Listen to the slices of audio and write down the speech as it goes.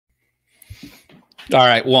All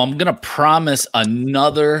right. Well, I'm going to promise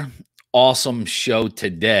another awesome show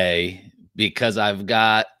today because I've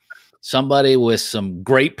got somebody with some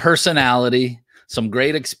great personality, some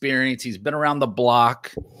great experience. He's been around the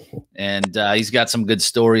block, and he's got some good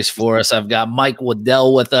stories for us. I've got Mike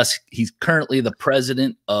Waddell with us. He's currently the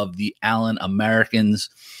president of the Allen Americans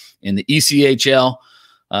in the ECHL.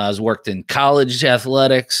 Has worked in college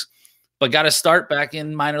athletics, but got to start back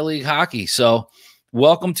in minor league hockey. So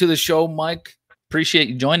welcome to the show, Mike. Appreciate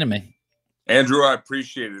you joining me. Andrew, I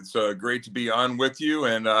appreciate it. It's great to be on with you,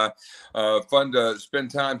 and fun to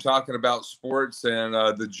spend time talking about sports and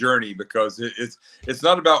the journey, because it's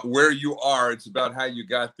not about where you are, it's about how you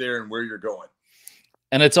got there and where you're going.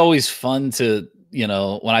 And it's always fun to, you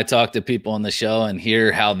know, when I talk to people on the show and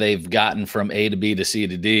hear how they've gotten from A to B to C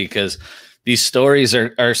to D, because these stories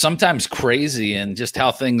are sometimes crazy and just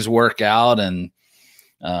how things work out. And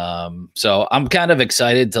so I'm kind of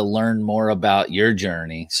excited to learn more about your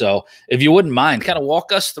journey. So if you wouldn't mind, kind of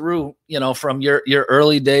walk us through, you know, from your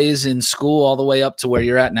early days in school all the way up to where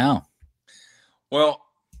you're at now. Well,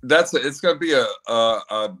 it's going to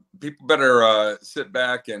be people better sit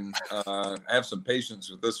back and have some patience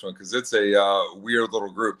with this one, because it's a weird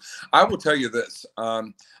little group. I will tell you this.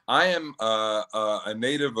 I am a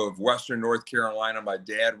native of Western North Carolina. My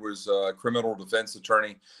dad was a criminal defense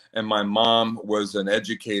attorney, and my mom was an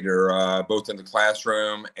educator, both in the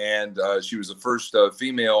classroom, and she was the first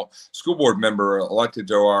female school board member elected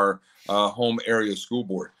to our home area school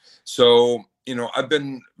board. So, you know, I've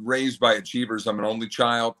been raised by achievers. I'm an only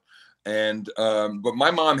child. And but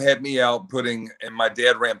my mom had me out and my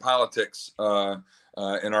dad ran politics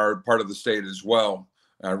in our part of the state as well.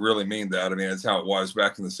 I really mean that. I mean, it's how it was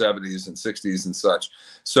back in the 70s and 60s and such.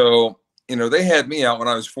 So, you know, they had me out when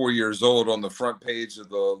I was 4 years old on the front page of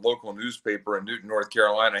the local newspaper in Newton, North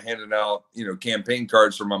Carolina, handing out, you know, campaign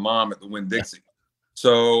cards for my mom at the Winn-Dixie.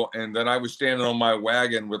 So, and then I was standing on my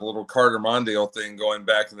wagon with a little Carter Mondale thing going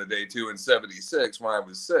back in the day too, in 76 when I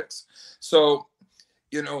was 6. So,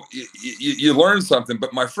 you know, you learn something.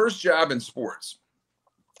 But my first job in sports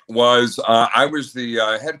was I was the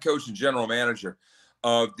head coach and general manager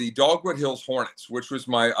of the Dogwood Hills Hornets, which was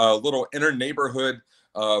my little inner neighborhood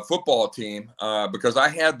football team, because I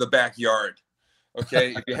had the backyard.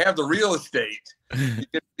 Okay, if you have the real estate, you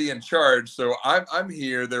get to be in charge. So I'm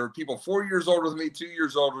here. There were people 4 years older than me, 2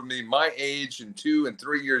 years older than me, my age, and 2 and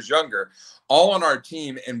 3 years younger, all on our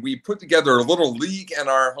team. And we put together a little league in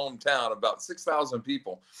our hometown, about 6,000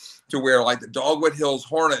 people, to where like the Dogwood Hills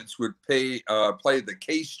Hornets would play the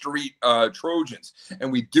K Street Trojans.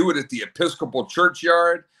 And we do it at the Episcopal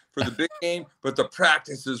Churchyard for the big game, but the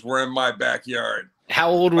practices were in my backyard. How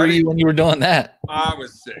old were you when you were doing that? I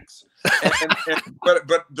was 6. But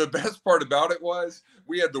the best part about it was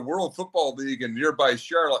we had the World Football League in nearby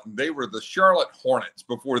Charlotte, and they were the Charlotte Hornets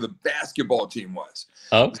before the basketball team was.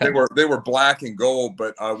 Okay. They were black and gold,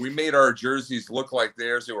 but we made our jerseys look like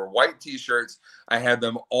theirs. They were white T-shirts. I had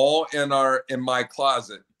them all in my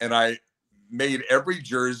closet, and I made every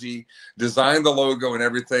jersey, designed the logo and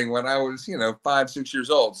everything when I was, you know, 5, 6 years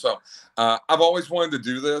old. So I've always wanted to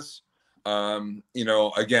do this. You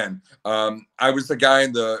know, again, I was the guy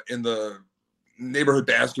in the neighborhood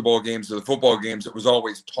basketball games or the football games that was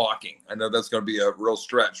always talking. I know that's going to be a real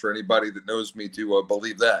stretch for anybody that knows me to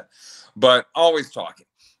believe that, but always talking.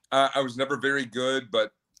 I was never very good,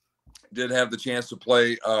 but did have the chance to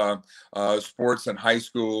play sports in high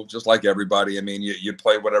school, just like everybody. I mean, you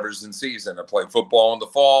play whatever's in season. I play football in the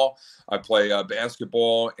fall. I play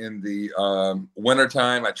basketball in the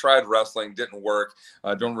wintertime. I tried wrestling, didn't work.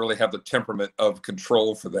 I don't really have the temperament of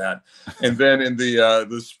control for that. And then in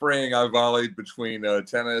the spring, I volleyed between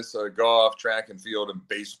tennis, golf, track and field, and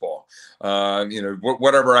baseball. You know,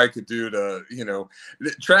 whatever I could do to, you know,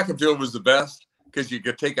 track and field was the best, because you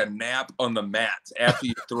could take a nap on the mats after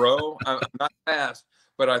you throw. I'm not fast,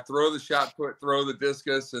 but I throw the shot put, throw the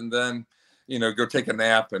discus, and then, you know, go take a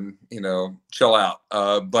nap and, you know, chill out.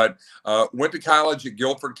 But went to college at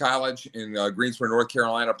Guilford College in Greensboro, North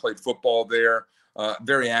Carolina, played football there,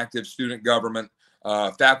 very active student government,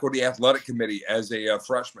 faculty athletic committee as a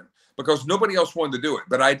freshman, because nobody else wanted to do it,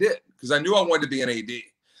 but I did, because I knew I wanted to be an AD.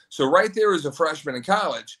 So right there as a freshman in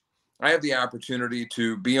college, I have the opportunity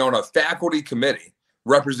to be on a faculty committee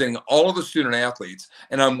representing all of the student athletes.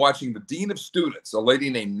 And I'm watching the dean of students, a lady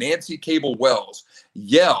named Nancy Cable Wells,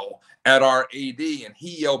 yell at our AD, and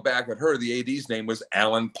he yelled back at her. The AD's name was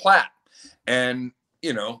Alan Platt. And,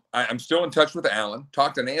 you know, I'm still in touch with Alan,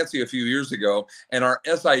 talked to Nancy a few years ago, and our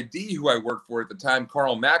SID, who I worked for at the time,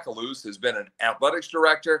 Carl McAloose, has been an athletics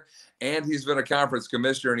director, and he's been a conference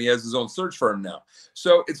commissioner, and he has his own search firm now.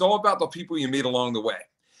 So it's all about the people you meet along the way.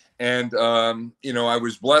 And, I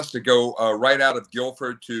was blessed to go right out of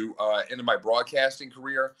Guilford to into my broadcasting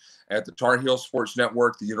career at the Tar Heel Sports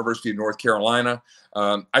Network, the University of North Carolina.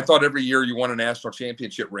 I thought every year you won a national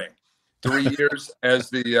championship ring. 3 years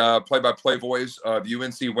as the play-by-play voice of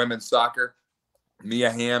UNC women's soccer.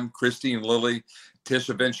 Mia Hamm, Christine Lilly,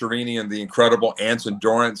 Tisha Venturini, and the incredible Anson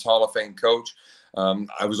Dorrance, Hall of Fame coach.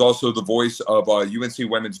 I was also the voice of UNC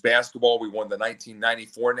women's basketball. We won the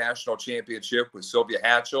 1994 national championship with Sylvia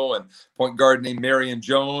Hatchell and point guard named Marion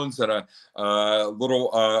Jones and a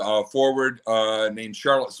little forward named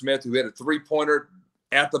Charlotte Smith, who hit a three-pointer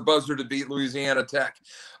at the buzzer to beat Louisiana Tech.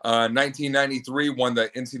 1993 won the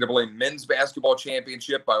NCAA men's basketball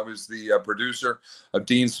championship. I was the producer of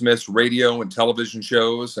Dean Smith's radio and television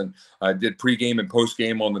shows, and I did pregame and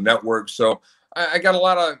postgame on the network. So I got a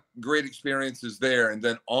lot of great experiences there. And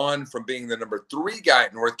then on from being the number 3 guy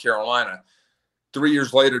at North Carolina, 3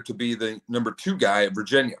 years later to be the number 2 guy at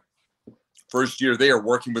Virginia. First year there,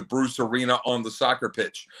 working with Bruce Arena on the soccer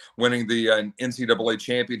pitch, winning the NCAA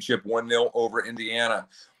championship 1-0 over Indiana,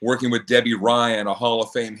 working with Debbie Ryan, a Hall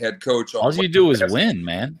of Fame head coach. All you do is win,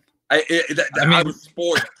 man. I was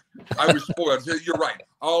spoiled. I was spoiled. You're right.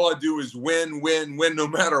 All I do is win no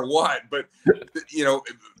matter what. But,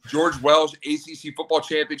 George Welsh, ACC football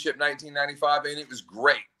championship 1995, and it was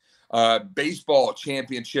great. Baseball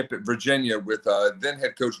championship at Virginia with then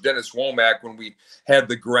head coach Dennis Womack when we had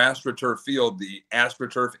the GrassroTurf field, the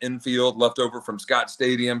AstroTurf infield left over from Scott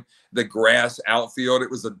Stadium, the grass outfield. It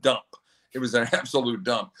was a dump. It was an absolute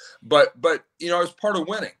dump. But I was part of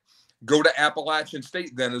winning. Go to Appalachian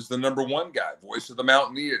State then as the number 1 guy, voice of the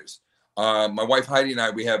Mountaineers. My wife Heidi and I,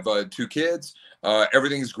 we have 2 kids.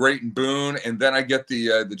 Everything's great in Boone, and then I get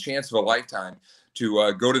the chance of a lifetime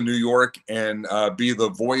to go to New York and be the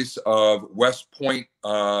voice of West Point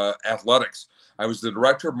athletics. I was the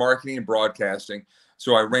director of marketing and broadcasting.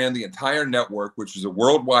 So I ran the entire network, which was a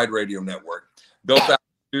worldwide radio network, built out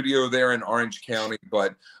a studio there in Orange County,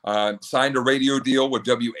 but signed a radio deal with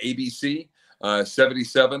WABC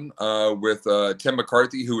 77 with Tim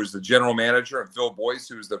McCarthy, who was the general manager, and Phil Boyce,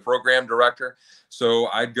 who was the program director. So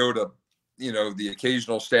I'd go to the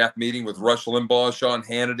occasional staff meeting with Rush Limbaugh, Sean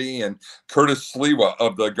Hannity, and Curtis Sliwa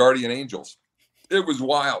of the Guardian Angels. It was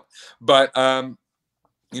wild. But,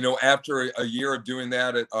 after a year of doing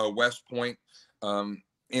that at West Point, I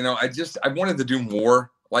wanted to do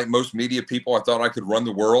more. Like most media people, I thought I could run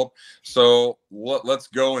the world. So let's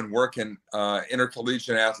go and work in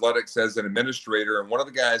intercollegiate athletics as an administrator. And one of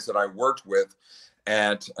the guys that I worked with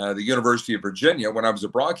at the University of Virginia when I was a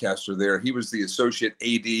broadcaster there, he was the associate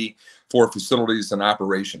AD for facilities and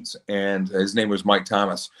operations, and his name was Mike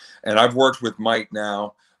Thomas. And I've worked with Mike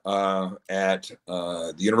now at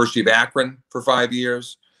the University of Akron for 5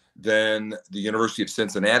 years, then the University of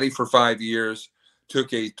Cincinnati for 5 years,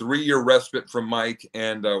 took a 3-year respite from Mike,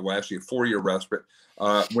 and actually a 4-year respite.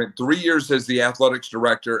 Went 3 years as the athletics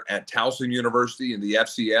director at Towson University in the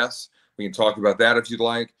FCS. We can talk about that if you'd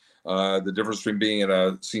like. The difference between being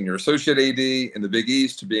a senior associate AD in the Big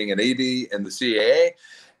East to being an AD in the CAA.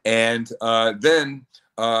 And then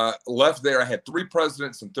left there. I had 3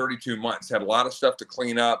 presidents in 32 months, had a lot of stuff to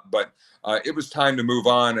clean up, but it was time to move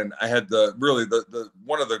on. And I had the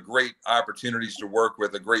one of the great opportunities to work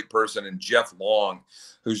with a great person in Jeff Long,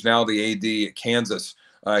 who's now the AD at Kansas.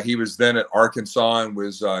 He was then at Arkansas and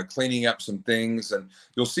was cleaning up some things. And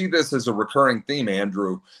you'll see this as a recurring theme,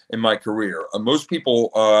 Andrew, in my career. Most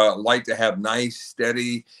people like to have nice,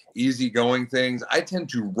 steady, easygoing things. I tend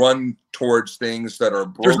to run towards things that are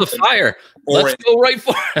broken. There's the fire. Let's go right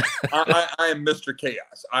for it. I am Mr.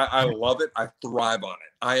 Chaos. I love it. I thrive on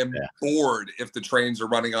it. I am bored if the trains are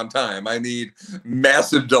running on time. I need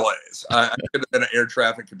massive delays. I could have been an air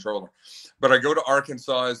traffic controller. But I go to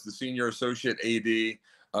Arkansas as the senior associate AD.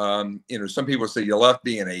 Some people say you left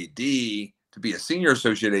being an AD to be a senior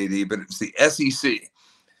associate AD, but it's the SEC.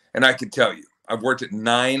 And I can tell you, I've worked at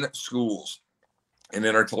 9 schools in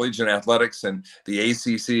intercollegiate athletics, and the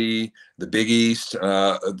ACC, the Big East,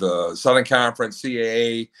 the Southern Conference,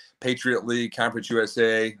 CAA, Patriot League, Conference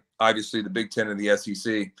USA, obviously the Big Ten and the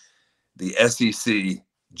SEC. The SEC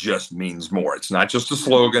just means more. It's not just a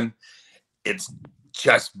slogan. It's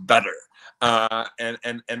just better.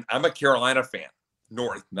 And I'm a Carolina fan.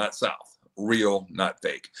 North, not South, real, not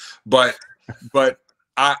fake, but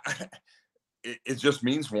it just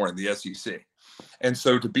means more in the SEC. And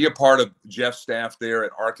so to be a part of Jeff's staff there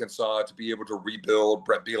at Arkansas, to be able to rebuild,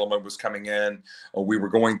 Brett Bielema was coming in. We were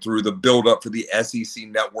going through the build up for the SEC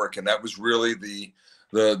network, and that was really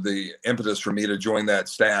the impetus for me to join that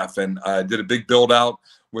staff. And I did a big build out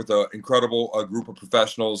with an incredible group of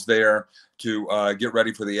professionals there to get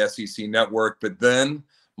ready for the SEC network. But then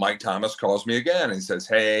Mike Thomas calls me again and he says,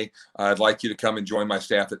 hey, I'd like you to come and join my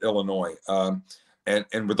staff at Illinois. And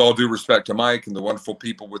with all due respect to Mike and the wonderful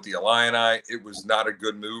people with the Illini, it was not a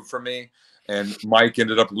good move for me. And Mike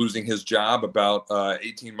ended up losing his job about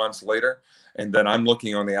 18 months later. And then I'm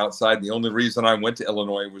looking on the outside. The only reason I went to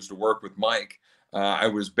Illinois was to work with Mike. I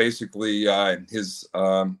was basically his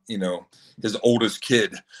oldest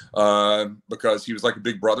kid because he was like a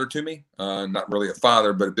big brother to me. Not really a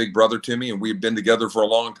father, but a big brother to me. And we've been together for a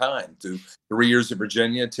long time, 3 years at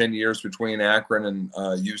Virginia, 10 years between Akron and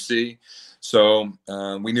UC. So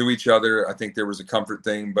we knew each other. I think there was a comfort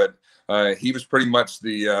thing, but he was pretty much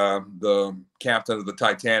the captain of the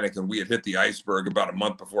Titanic, and we had hit the iceberg about a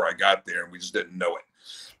month before I got there, and we just didn't know it.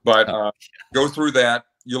 But go through that.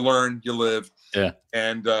 You learn, you live. Yeah.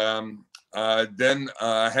 And then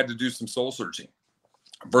I had to do some soul searching.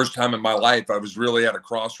 First time in my life, I was really at a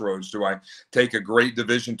crossroads. Do I take a great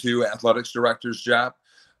Division II athletics director's job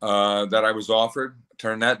that I was offered,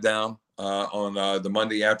 turn that down on the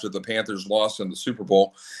Monday after the Panthers lost in the Super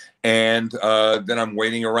Bowl? And then I'm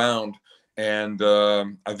waiting around. And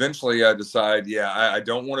eventually I decide, I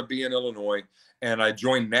don't want to be in Illinois. And I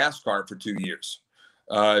joined NASCAR for 2 years.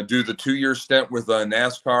 Do the 2-year stint with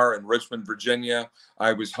NASCAR in Richmond, Virginia.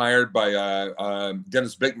 I was hired by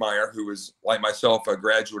Dennis Bickmeyer, who was, like myself, a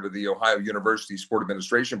graduate of the Ohio University Sport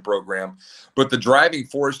Administration program. But the driving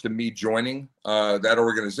force to me joining that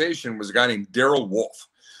organization was a guy named Darrell Wolf.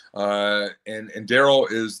 And Darrell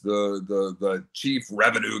is the chief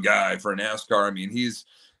revenue guy for NASCAR. I mean, he's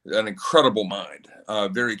an incredible mind,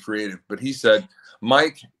 very creative. But he said,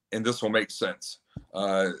 Mike, and this will make sense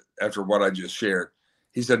after what I just shared.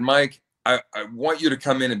 He said, Mike, I want you to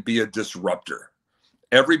come in and be a disruptor.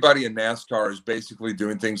 Everybody in NASCAR is basically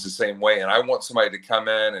doing things the same way. And I want somebody to come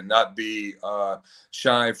in and not be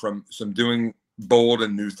shy from some doing bold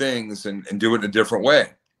and new things and do it in a different way.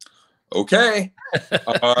 Okay.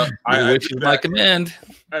 I wish you my command.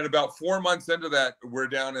 And about 4 months into that, we're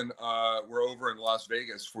over in Las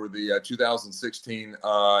Vegas for the 2016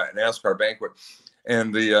 NASCAR banquet.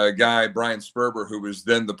 And the guy, Brian Sperber, who was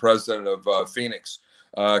then the president of Phoenix,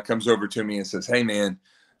 comes over to me and says, hey, man,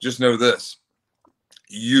 just know this.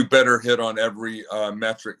 You better hit on every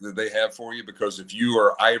metric that they have for you, because if you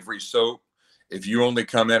are ivory soap, if you only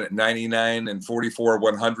come in at 99 and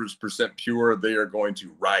 44/100% pure, they are going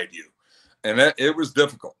to ride you. And it was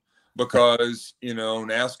difficult because,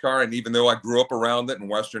 NASCAR, and even though I grew up around it in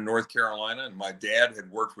Western North Carolina, and my dad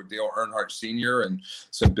had worked with Dale Earnhardt Sr. and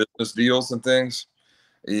some business deals and things,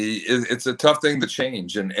 it's a tough thing to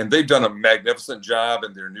change. And they've done a magnificent job,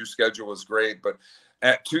 and their new schedule is great. But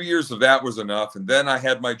at 2 years of that was enough. And then I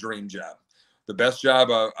had my dream job. The best job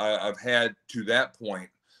I've had to that point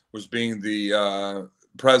was being the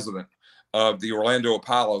president of the Orlando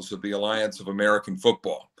Apollos of the Alliance of American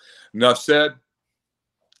Football. Enough said,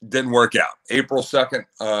 didn't work out. April 2nd,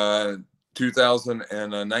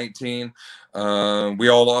 2019, we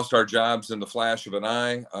all lost our jobs in the flash of an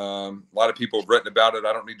eye. A lot of people have written about it.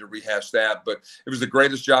 I don't need to rehash that, but it was the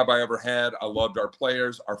greatest job I ever had. I loved our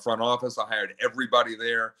players, our front office. I hired everybody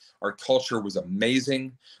there. Our culture was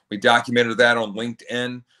amazing. We documented that on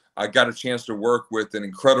LinkedIn. I got a chance to work with an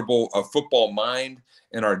incredible football mind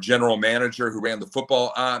and our general manager who ran the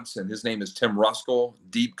football ops, and his name is Tim Ruskell,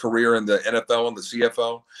 deep career in the NFL and the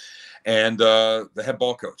CFO, and the head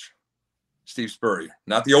ball coach, Steve Spurrier.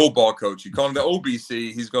 Not the old ball coach. You call him the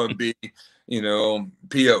OBC, he's going to be,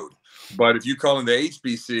 PO'd. But if you call him the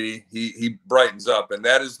HBC, he brightens up. And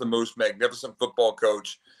that is the most magnificent football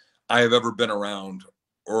coach I have ever been around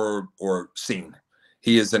or seen.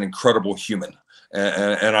 He is an incredible human.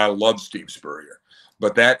 And I love Steve Spurrier.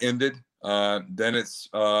 But that ended. Then it's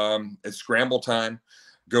scramble time.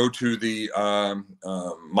 Go to the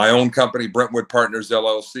my own company, Brentwood Partners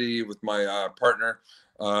LLC, with my partner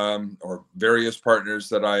or various partners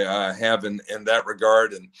that I have in that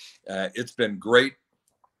regard, and it's been great.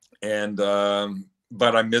 And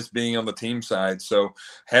but I miss being on the team side, so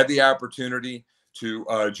had the opportunity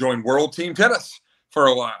to join World Team Tennis for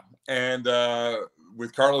a while, and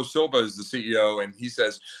with Carlos Silva as the CEO, and he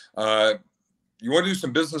says, you want to do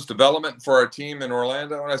some business development for our team in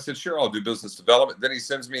Orlando? And I said, sure, I'll do business development. Then he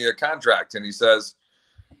sends me a contract and he says,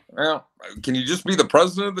 well, can you just be the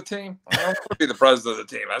president of the team? I don't want to be the president of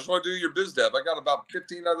the team. I just want to do your biz dev. I got about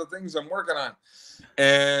 15 other things I'm working on.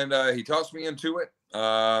 And he tossed me into it.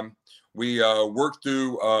 We worked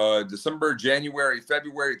through December, January,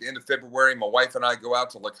 February. At the end of February, my wife and I go out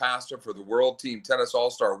to La Costa for the World Team Tennis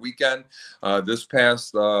All-Star Weekend this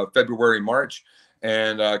past February, March,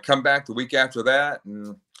 and come back the week after that.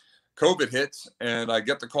 And COVID hits, and I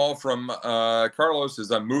get the call from Carlos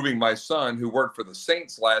as I'm moving my son, who worked for the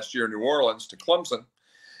Saints last year in New Orleans, to Clemson.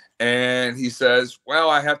 And he says, well,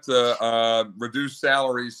 I have to reduce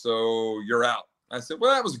salary, so you're out. I said,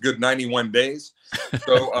 well, that was a good 91 days.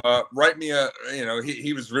 So write me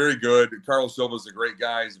he was very good. Carlos Silva's a great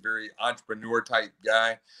guy. He's a very entrepreneur type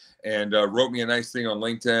guy, and wrote me a nice thing on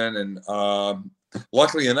LinkedIn. And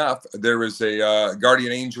luckily enough, there was a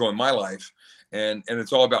guardian angel in my life, and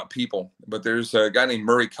it's all about people. But there's a guy named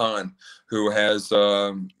Murray Kahn who has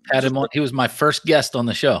had him on. He was my first guest on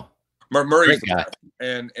the show. Murray's the guy.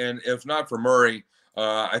 And if not for Murray,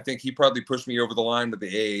 I think he probably pushed me over the line with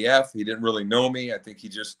the AAF. He didn't really know me. I think he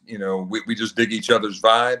just, we just dig each other's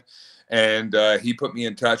vibe. And he put me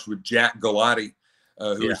in touch with Jack Galati,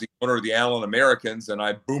 who is the owner of the Allen Americans. And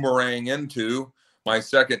I boomerang into my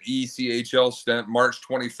second ECHL stint, March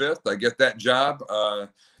 25th. I get that job,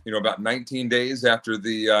 about 19 days after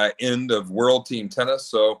the end of World Team Tennis.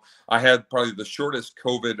 So I had probably the shortest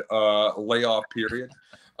COVID layoff period.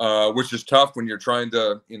 Which is tough when you're trying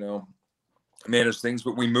to, manage things.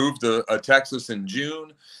 But we moved to Texas in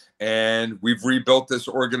June, and we've rebuilt this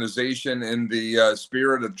organization in the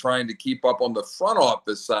spirit of trying to keep up on the front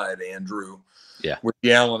office side, Andrew, with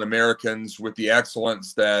the Allen Americans, with the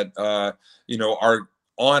excellence that, our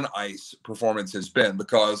on ice performance has been.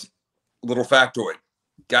 Because, little factoid,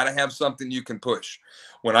 got to have something you can push.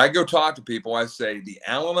 When I go talk to people, I say the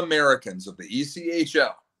Allen Americans of the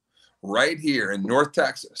ECHL, right here in North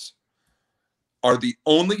Texas, are the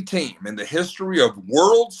only team in the history of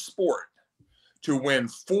world sport to win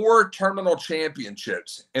 4 terminal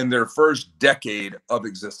championships in their first decade of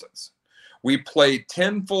existence. We played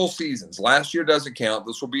 10 full seasons. Last year doesn't count.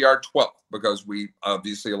 This will be our 12th because we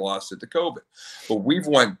obviously lost it to COVID. But we've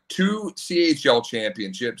won 2 CHL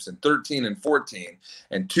championships in 13 and 14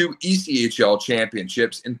 and 2 ECHL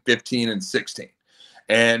championships in 15 and 16.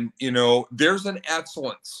 And, there's an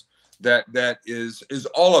excellence that is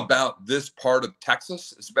all about this part of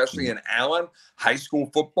Texas, especially in Allen, high school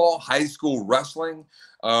football, high school wrestling,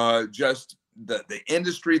 just the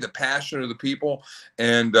industry, the passion of the people.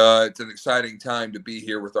 And it's an exciting time to be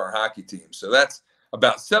here with our hockey team. So that's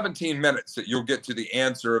about 17 minutes that you'll get to the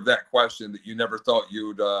answer of that question that you never thought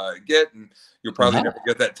you'd get. And you'll probably never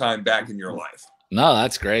get that time back in your life. No,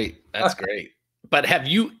 that's great. That's great. But have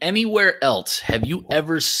you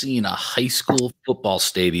ever seen a high school football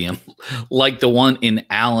stadium like the one in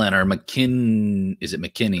Allen or McKinney? Is it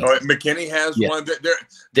McKinney? Oh, McKinney has one.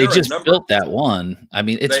 They just built that one. I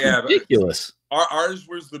mean, it's ridiculous. Ours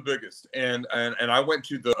was the biggest. And I went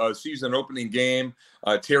to the season opening game.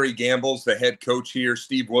 Terry Gamble's the head coach here.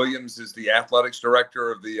 Steve Williams is the athletics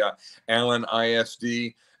director of the Allen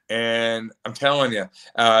ISD. And I'm telling you,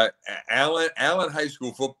 Allen High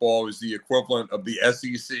School football is the equivalent of the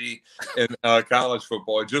SEC in college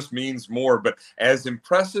football. It just means more. But as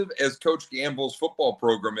impressive as Coach Gamble's football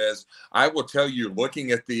program is, I will tell you,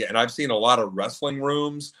 looking at and I've seen a lot of wrestling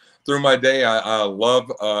rooms through my day. I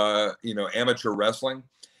love, amateur wrestling.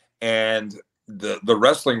 And the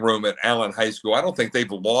wrestling room at Allen High School, I don't think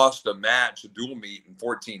they've lost a match, a dual meet in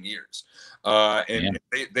 14 years.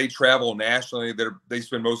 They travel nationally. They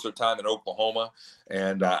spend most of their time in Oklahoma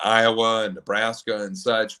and Iowa and Nebraska and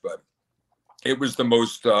such. But it was the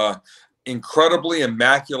most incredibly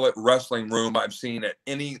immaculate wrestling room I've seen at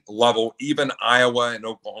any level, even Iowa and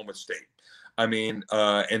Oklahoma State. I mean,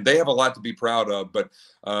 and they have a lot to be proud of. But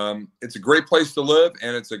it's a great place to live,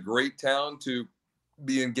 and it's a great town to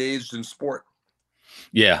be engaged in sport.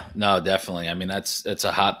 Yeah, no, definitely. I mean, that's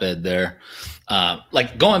a hotbed there.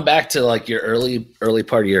 Like going back to like your early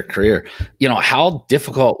part of your career, how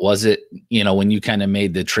difficult was it, when you kind of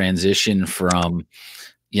made the transition from,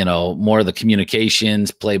 more of the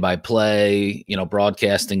communications, play-by-play,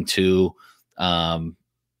 broadcasting to,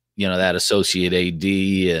 that associate AD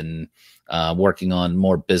and working on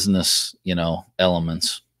more business,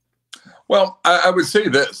 elements? Well, I would say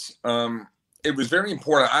this. It was very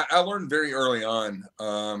important. I learned very early on,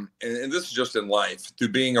 and this is just in life, through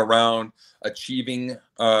being around achieving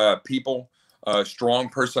people, strong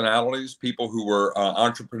personalities, people who were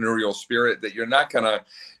entrepreneurial spirit, that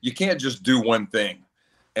you can't just do one thing.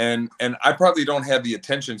 And I probably don't have the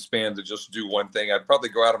attention span to just do one thing. I'd probably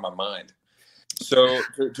go out of my mind. So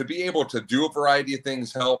to be able to do a variety of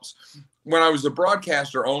things helps. When I was a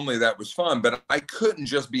broadcaster only, that was fun, but I couldn't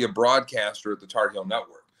just be a broadcaster at the Tar Heel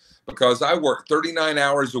Network, because I worked 39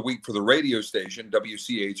 hours a week for the radio station,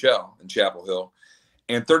 WCHL in Chapel Hill,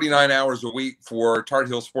 and 39 hours a week for Tar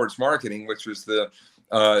Heel Sports Marketing, which was the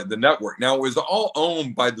network. Now, it was all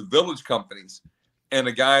owned by the Village companies and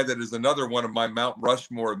a guy that is another one of my Mount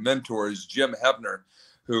Rushmore mentors, Jim Hebner,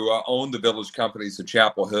 who owned the Village Companies in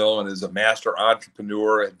Chapel Hill and is a master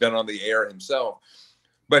entrepreneur, had been on the air himself.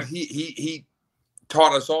 But he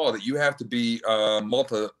taught us all that you have to be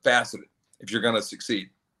multifaceted if you're going to succeed.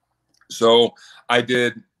 So I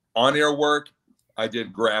did on-air work. I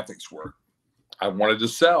did graphics work. I wanted to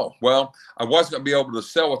sell. Well, I wasn't going to be able to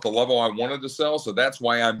sell at the level I wanted to sell. So that's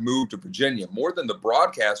why I moved to Virginia. More than the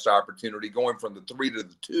broadcast opportunity, going from the 3 to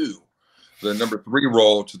the 2, the number 3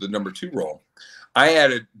 role to the number 2 role. I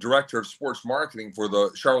added director of sports marketing for the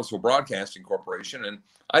Charlottesville Broadcasting Corporation, and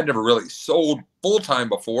I'd never really sold full-time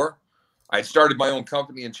before. I started my own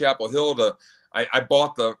company in Chapel Hill. I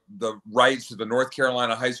bought the rights to the North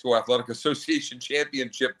Carolina High School Athletic Association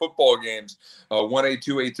championship football games, 1A,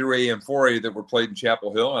 2A, 3A, and 4A that were played in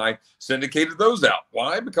Chapel Hill, and I syndicated those out.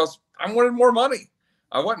 Why? Because I wanted more money.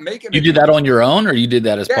 I wasn't making. You did that on your own, or you did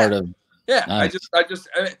that as part of? Yeah, nice.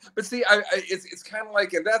 But see, it's kind of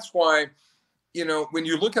like, and that's why, you know, when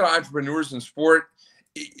you look at entrepreneurs in sport,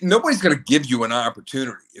 nobody's going to give you an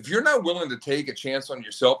opportunity if you're not willing to take a chance on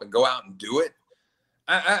yourself and go out and do it.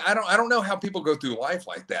 I don't know how people go through life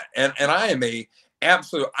like that. And I am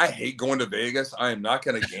I hate going to Vegas. I am not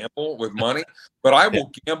going to gamble with money, but I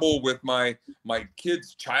will gamble with my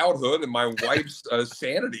kids' childhood and my wife's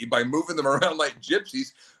sanity by moving them around like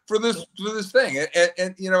gypsies for this thing.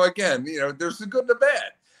 And you know, again, you know, there's the good and the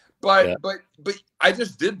bad, but I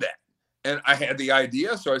just did that. And I had the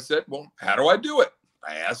idea. So I said, well, how do I do it?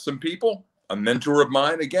 I asked some people. A mentor of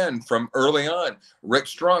mine, again, from early on, Rick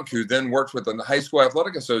Strunk, who then worked with the High School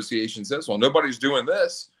Athletic Association, says, well, nobody's doing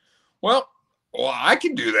this. Well, I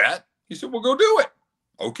can do that. He said, well, go do it.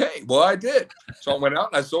 Okay. Well, I did. So I went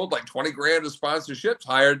out and I sold like 20 grand of sponsorships,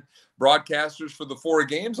 hired broadcasters for the 4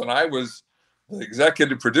 games, and I was the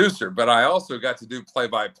executive producer. But I also got to do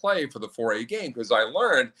play-by-play for the 4A game because I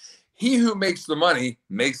learned he who makes the money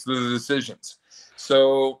makes the decisions.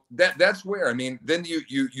 So that's where, I mean, then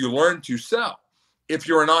you learn to sell. If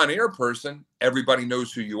you're an on-air person, everybody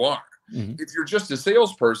knows who you are. Mm-hmm. If you're just a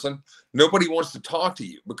salesperson, nobody wants to talk to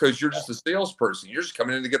you because you're just a salesperson. You're just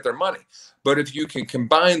coming in to get their money. But if you can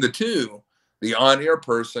combine the two, the on-air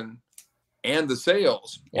person and the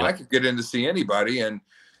sales, well, I could get in to see anybody. And,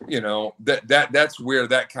 you know, that's where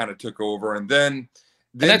that kind of took over. And then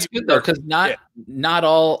that's good though, because not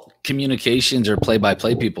all communications or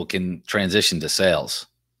play-by-play people can transition to sales.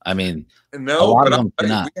 I mean, no, a lot of them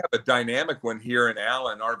cannot. We have a dynamic one here in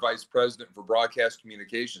Allen, our vice president for broadcast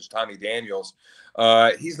communications, Tommy Daniels.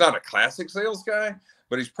 He's not a classic sales guy,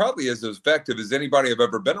 but he's probably as effective as anybody I've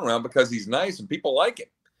ever been around because he's nice and people like him.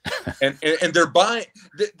 and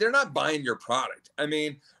they're not buying your product. I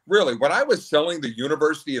mean, really, when I was selling the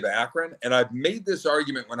University of Akron, and I've made this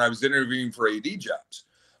argument when I was interviewing for AD jobs,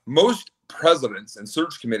 most presidents and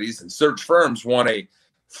search committees and search firms want a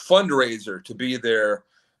fundraiser to be their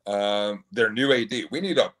new AD. We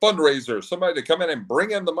need a fundraiser, somebody to come in and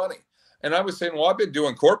bring in the money. And I was saying, well, I've been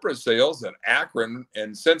doing corporate sales at Akron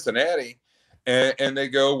and Cincinnati. And they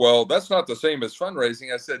go, well, that's not the same as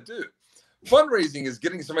fundraising. I said, dude, fundraising is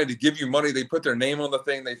getting somebody to give you money. They put their name on the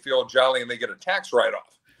thing. They feel jolly and they get a tax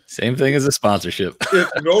write-off. Same thing as a sponsorship.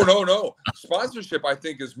 No. Sponsorship, I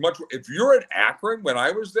think, is much. If you're at Akron, when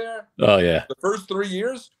I was there, the first 3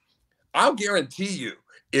 years, I'll guarantee you,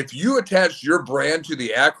 if you attached your brand to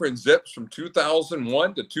the Akron Zips from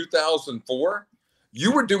 2001 to 2004,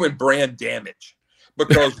 you were doing brand damage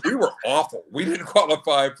because we were awful. We didn't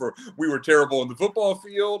qualify we were terrible in the football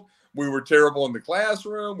field. We were terrible in the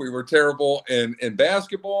classroom. We were terrible in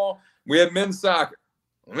basketball. We had men's soccer.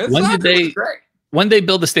 When they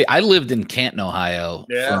build the state, I lived in Canton, Ohio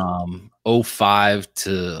from 05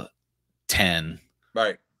 to 10.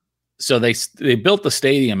 Right. So they built the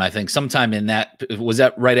stadium, I think, sometime in that. Was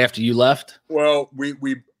that right after you left? Well,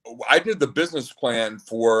 I did the business plan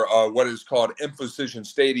for what is called Infocision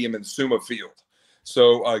Stadium in Suma Field.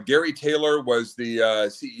 So Gary Taylor was the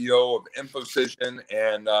CEO of Infocision,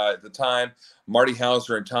 and at the time, Marty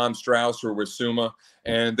Hauser and Tom Strauss were with Suma,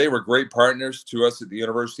 and they were great partners to us at the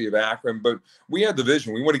University of Akron. But we had the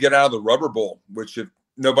vision. We want to get out of the Rubber Bowl, which if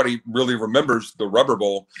nobody really remembers the Rubber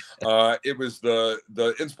Bowl, it was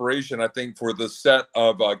the inspiration, I think, for the set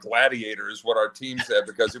of Gladiators, what our team said,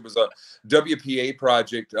 because it was a WPA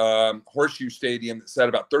project, Horseshoe Stadium that said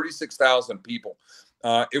about 36,000 people.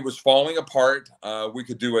 It was falling apart. We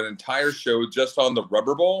could do an entire show just on the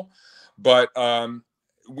Rubber Bowl, but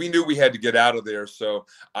we knew we had to get out of there. So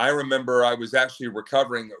I remember I was actually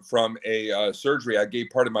recovering from a surgery. I gave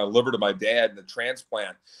part of my liver to my dad in a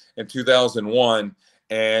transplant in 2001.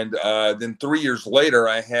 And then 3 years later,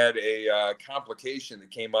 I had a complication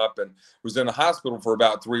that came up and was in the hospital for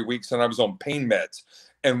about 3 weeks, and I was on pain meds.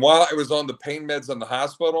 And while I was on the pain meds in the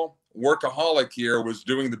hospital, workaholic here was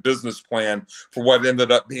doing the business plan for what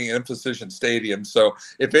ended up being Physician Stadium. So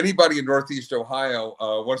if anybody in Northeast Ohio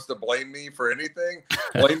wants to blame me for anything,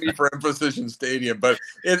 blame me for Physician Stadium. But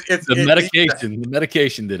the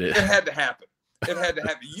medication did it. It had to happen. It had to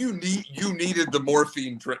happen. You needed the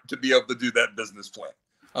morphine trip to be able to do that business plan.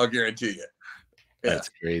 I'll guarantee you. Yeah. That's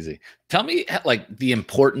crazy. Tell me, like, the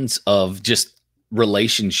importance of just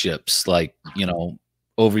relationships, like, you know,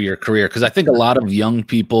 over your career, because I think a lot of young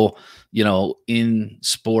people, you know, in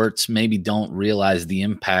sports maybe don't realize the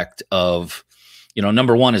impact of, you know,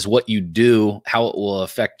 number one is what you do, how it will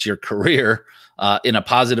affect your career in a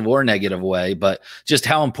positive or negative way, but just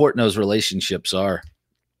how important those relationships are.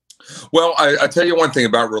 Well, I tell you one thing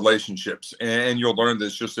about relationships, and you'll learn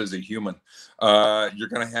this just as a human. You're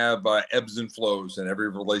going to have ebbs and flows in every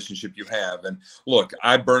relationship you have. And look,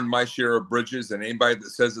 I burned my share of bridges, and anybody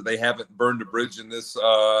that says that they haven't burned a bridge in this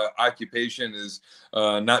occupation is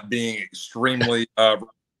not being extremely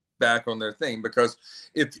back on their thing. Because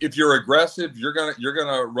if you're aggressive, you're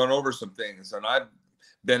gonna run over some things. And I've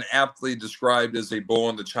been aptly described as a bull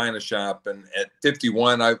in the china shop, and at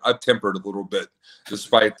 51, I've tempered a little bit,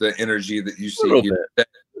 despite the energy that you see here.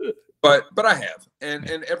 But I have, and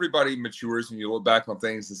everybody matures, and you look back on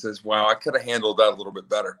things and says, "Wow, I could have handled that a little bit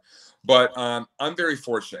better." But I'm very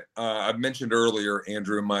fortunate. I mentioned earlier,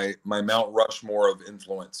 Andrew, my Mount Rushmore of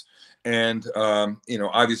influence. And, you know,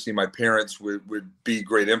 obviously my parents would be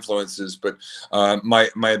great influences, but my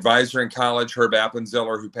advisor in college, Herb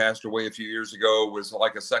Appenzeller, who passed away a few years ago, was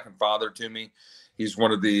like a second father to me. He's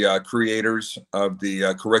one of the creators of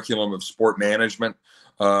the curriculum of sport management,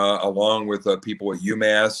 along with people at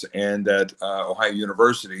UMass and at Ohio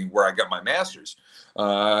University, where I got my master's.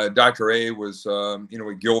 Dr. A was, you know,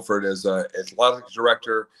 at Guilford as an athletics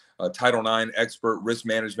director, a Title IX expert, risk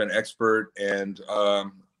management expert, and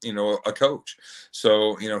you know, a coach.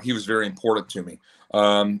 So, you know, he was very important to me.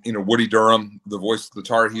 You know, Woody Durham, the voice of the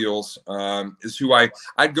Tar Heels, is who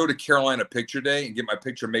I'd go to Carolina Picture Day and get my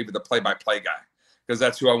picture made with the play-by-play guy, because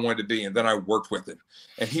that's who I wanted to be. And then I worked with him,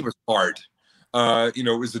 and he was hard. You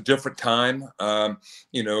know, it was a different time.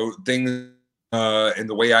 You know, things and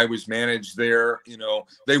the way I was managed there, you know,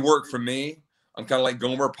 they worked for me. I'm kind of like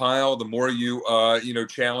Gomer Pyle. The more you, you know,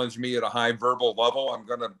 challenge me at a high verbal level, I'm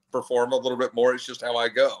going to perform a little bit more. It's just how I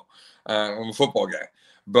go. I'm a football guy.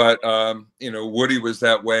 But, you know, Woody was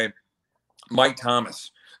that way. Mike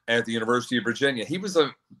Thomas at the University of Virginia, he was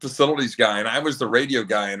a facilities guy, and I was the radio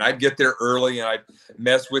guy. And I'd get there early, and I'd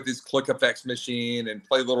mess with his click effects machine and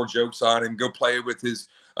play little jokes on him, go play with his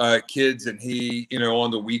kids. And he, you know,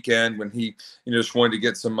 on the weekend when he, you know, just wanted to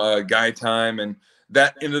get some guy time. And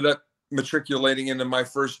that ended up matriculating into my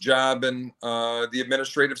first job in the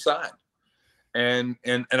administrative side. And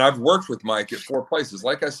I've worked with Mike at 4 places.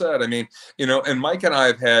 Like I said, I mean, you know, and Mike and I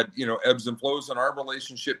have had, you know, ebbs and flows in our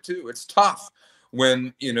relationship too. It's tough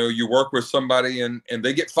when, you know, you work with somebody and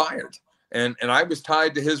they get fired. And I was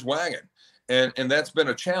tied to his wagon. And that's been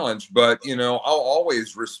a challenge. But, you know, I'll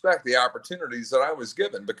always respect the opportunities that I was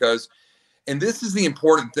given, because, and this is the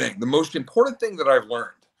important thing, the most important thing that I've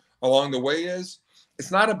learned along the way is, it's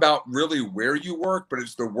not about really where you work, but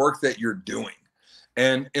it's the work that you're doing.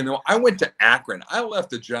 And, you know, I went to Akron. I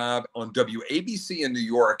left a job on WABC in New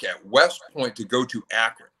York at West Point to go to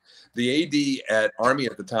Akron. The AD at Army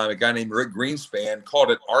at the time, a guy named Rick Greenspan, called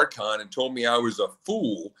it Archon and told me I was a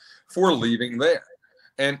fool for leaving there.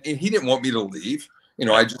 And he didn't want me to leave. You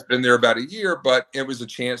know, I'd just been there about a year, but it was a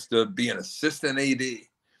chance to be an assistant AD.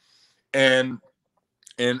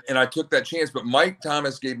 And I took that chance, but Mike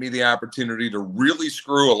Thomas gave me the opportunity to really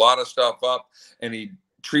screw a lot of stuff up, and he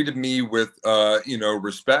treated me with, you know,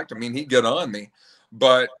 respect. I mean, he'd get on me,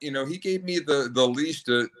 but, you know, he gave me the leash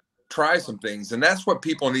to try some things, and that's what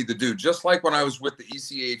people need to do. Just like when I was with the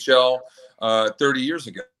ECHL 30 years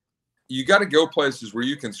ago, you got to go places where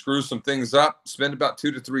you can screw some things up, spend about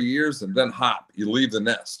 2 to 3 years, and then hop. You leave the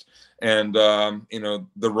nest. And, you know,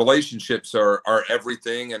 the relationships are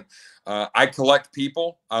everything. And I collect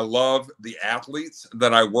people. I love the athletes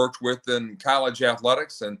that I worked with in college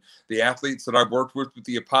athletics, and the athletes that I've worked with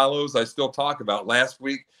the Apollos, I still talk about. Last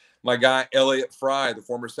week, my guy, Elliott Fry, the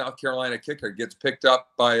former South Carolina kicker, gets picked up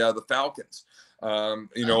by the Falcons,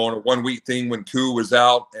 you know, on a 1 week thing when Koo was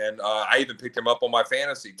out. And I even picked him up on my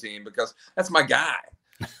fantasy team because that's my guy.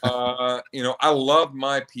 You know, I love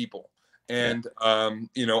my people. And,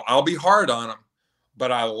 you know, I'll be hard on them,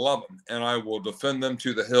 but I love them, and I will defend them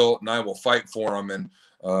to the hilt, and I will fight for them.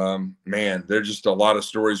 And, man, there's just a lot of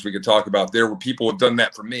stories we could talk about there where people have done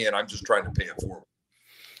that for me, and I'm just trying to pay it forward.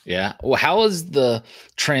 Yeah. Well, how is the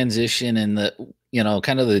transition and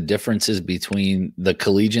kind of the differences between the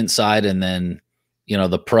collegiate side and then,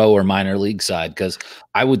 the pro or minor league side? Because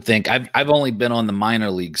I would think I've only been on the minor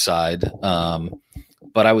league side,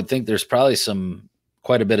 but I would think there's probably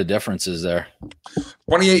quite a bit of differences there.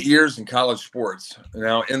 28 years in college sports.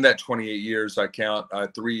 Now, in that 28 years, I count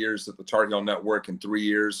 3 years at the Tar Heel Network and 3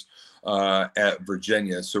 years at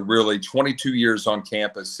Virginia. So really 22 years on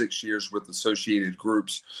campus, 6 years with associated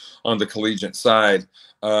groups on the collegiate side.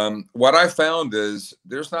 What I found is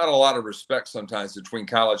there's not a lot of respect sometimes between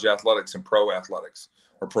college athletics and pro athletics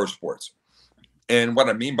or pro sports. And what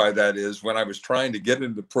I mean by that is when I was trying to get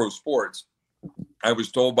into pro sports, I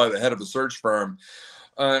was told by the head of a search firm,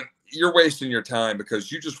 you're wasting your time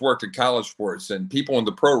because you just worked in college sports and people in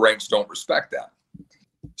the pro ranks don't respect that.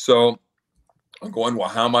 So I'm going, well,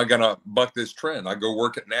 how am I going to buck this trend? I go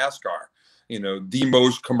work at NASCAR, the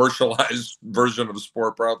most commercialized version of a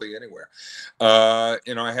sport probably anywhere. I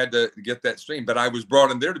had to get that stream, but I was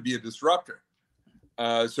brought in there to be a disruptor.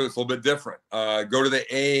 So it's a little bit different. Go to the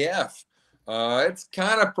AAF. It's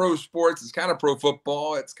kind of pro sports. It's kind of pro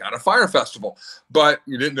football. It's kind of Fire Festival, but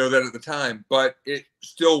you didn't know that at the time, but it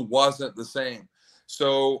still wasn't the same.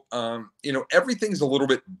 So, everything's a little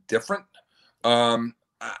bit different.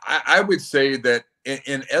 I would say that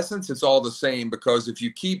in essence, it's all the same because if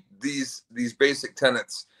you keep these basic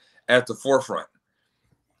tenets at the forefront,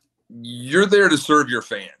 you're there to serve your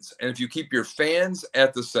fans. And if you keep your fans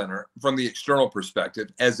at the center from the external perspective,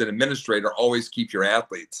 as an administrator, always keep your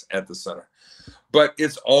athletes at the center. But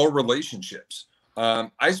it's all relationships.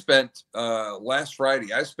 I spent last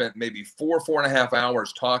Friday, I spent maybe 4.5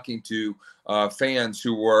 hours talking to fans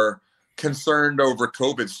who were concerned over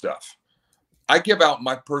COVID stuff. I give out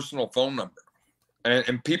my personal phone number.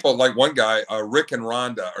 And people like one guy, Rick and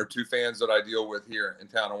Rhonda are two fans that I deal with here in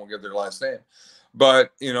town. I won't give their last name.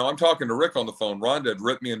 But, I'm talking to Rick on the phone. Rhonda had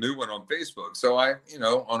written me a new one on Facebook. So I,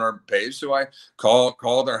 on our page. So I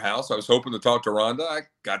called their house. I was hoping to talk to Rhonda. I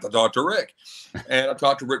got to talk to Rick. And I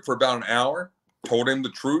talked to Rick for about an hour, told him the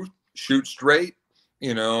truth, shoot straight.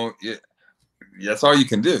 That's all you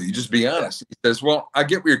can do. You just be honest. He says, well, I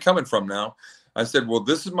get where you're coming from now. I said, well,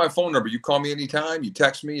 this is my phone number. You call me anytime. You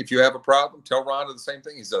text me. If you have a problem, tell Rhonda the same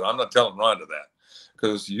thing. He said, I'm not telling Rhonda that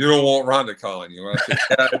because you don't want Rhonda calling you. And I said,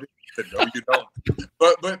 yeah, I said, no, you don't.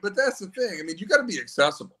 But that's the thing. I mean, you got to be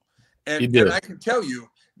accessible. And I can tell you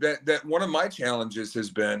that one of my challenges has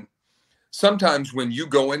been sometimes when you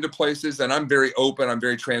go into places, and I'm very open, I'm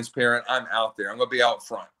very transparent, I'm out there. I'm going to be out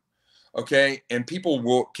front. Okay. And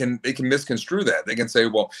people can misconstrue that. They can say,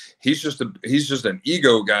 well, he's just an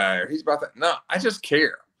ego guy or he's about that. No, I just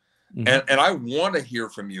care. Mm-hmm. And I want to hear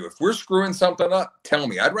from you. If we're screwing something up, tell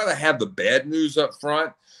me. I'd rather have the bad news up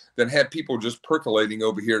front than have people just percolating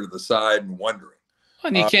over here to the side and wondering.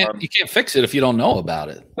 And you can't fix it if you don't know about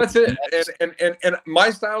it. That's it. And my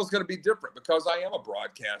style is going to be different because I am a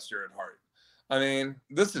broadcaster at heart. I mean,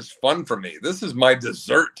 this is fun for me. This is my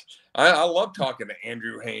dessert. I love talking to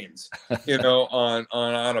Andrew Haines, on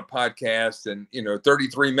a podcast, and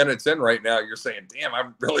 33 minutes in right now, you're saying, "Damn, I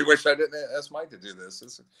really wish I didn't ask Mike to do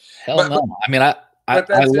this." Hell no. I mean,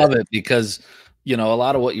 I love it because a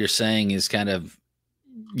lot of what you're saying is kind of,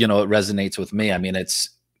 it resonates with me. I mean,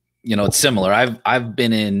 it's similar. I've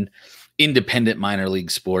been in independent minor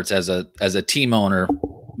league sports as a team owner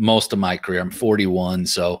most of my career. I'm 41,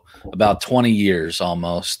 so about 20 years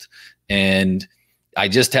almost, and I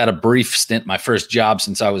just had a brief stint, my first job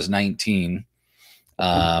since I was 19,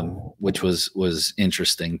 which was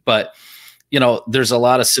interesting. But, there's a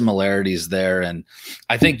lot of similarities there. And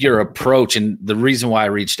I think your approach, and the reason why I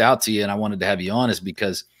reached out to you and I wanted to have you on is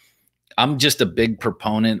because I'm just a big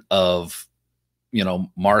proponent of,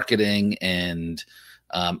 marketing and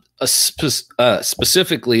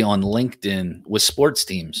specifically on LinkedIn with sports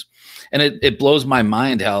teams. And it blows my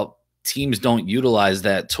mind how teams don't utilize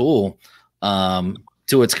that tool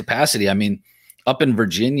to its capacity. I mean, up in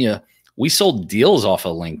Virginia, we sold deals off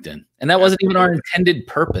of LinkedIn, and that wasn't even our intended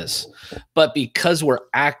purpose. But because we're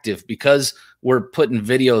active, because we're putting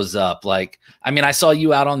videos up, I saw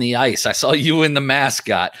you out on the ice. I saw you in the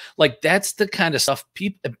mascot. That's the kind of stuff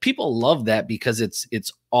people love that because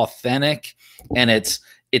it's authentic and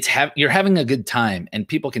you're having a good time and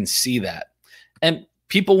people can see that and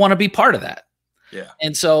people want to be part of that. Yeah.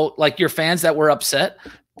 And so your fans that were upset,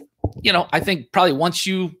 I think probably once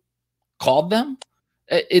you called them,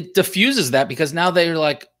 it diffuses that because now they're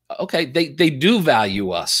like, okay, they do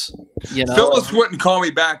value us. Phyllis wouldn't call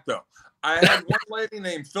me back though. I had one lady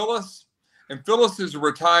named Phyllis, and Phyllis is a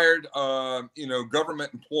retired,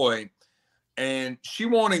 government employee, and she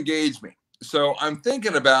won't engage me. So I'm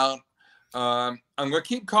thinking about, I'm going to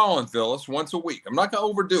keep calling Phyllis once a week. I'm not going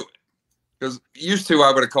to overdo it. because used to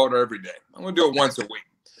I would have called her every day. I'm going to do it once a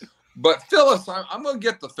week. But Phyllis, I'm going to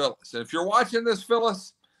get the Phyllis. And if you're watching this,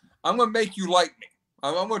 Phyllis, I'm going to make you like me.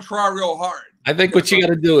 I'm going to try real hard. I think what you got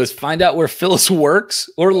to do is find out where Phyllis works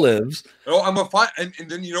or lives. Oh, I'm going to find, and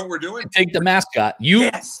then you know what we're doing? Take the mascot. You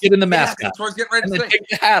get in the mascot. That's what I was getting ready to say. Take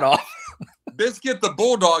the hat off. Biscuit the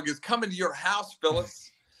Bulldog is coming to your house,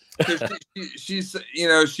 Phyllis. She's, you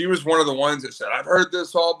know, she was one of the ones that said, I've heard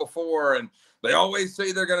this all before, and they always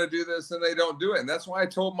say they're going to do this, and they don't do it. And that's why I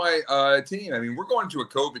told my team, I mean, we're going to a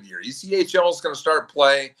COVID year. ECHL is going to start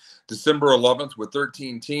play December 11th with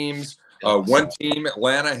 13 teams. One team,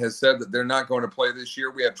 Atlanta, has said that they're not going to play this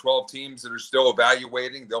year. We have 12 teams that are still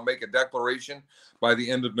evaluating. They'll make a declaration by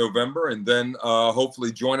the end of November, and then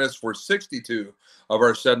hopefully join us for 62 of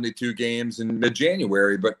our 72 games in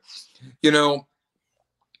mid-January. But, you know,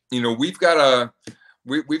 we've got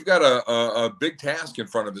a big task in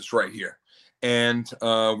front of us right here, and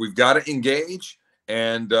we've got to engage,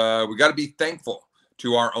 and we got to be thankful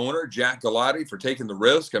to our owner, Jack Galati, for taking the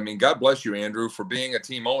risk. I mean, God bless you, Andrew, for being a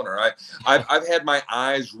team owner. I've had my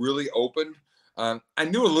eyes really opened. I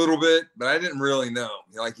knew a little bit, but I didn't really know.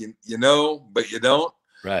 Like, you know, but you don't.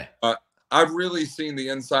 Right. I've really seen the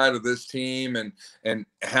inside of this team and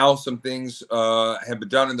how some things have been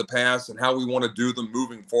done in the past and how we want to do them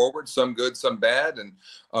moving forward. Some good, some bad, and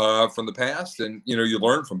from the past. And, you know, you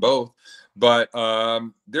learn from both. But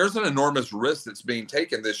there's an enormous risk that's being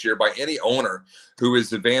taken this year by any owner who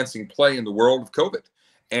is advancing play in the world of COVID.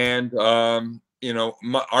 And, you know,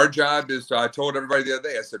 our job is, I told everybody the other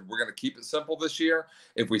day, I said, we're going to keep it simple this year.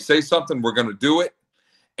 If we say something, we're going to do it,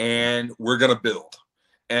 and we're going to build.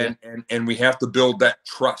 And we have to build that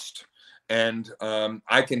trust. And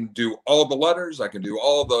I can do all the letters. I can do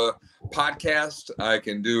all the podcasts. I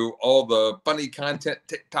can do all the funny content,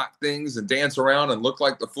 TikTok things, and dance around and look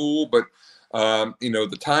like the fool. But, you know,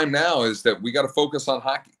 the time now is that we got to focus on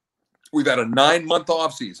hockey. We've had a 9-month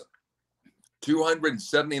off season,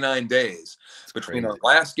 279 days between our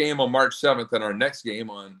last game on March 7th and our next game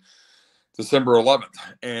on December 11th.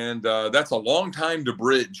 And that's a long time to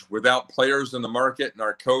bridge without players in the market. And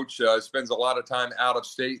our coach spends a lot of time out of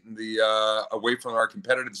state and away from our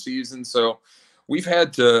competitive season. So we've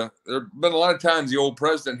had to, there have been a lot of times the old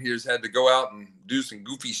president here has had to go out and do some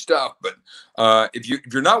goofy stuff. But if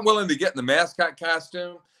you're not willing to get in the mascot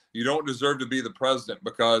costume, you don't deserve to be the president,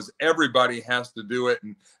 because everybody has to do it.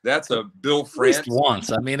 And that's a Bill France. At least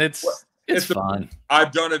once. I mean, it's fun.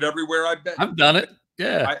 I've done it everywhere I've been. I've done it.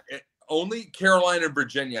 Yeah. Only Carolina and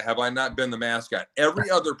Virginia have I not been the mascot. Every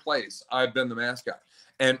other place I've been the mascot.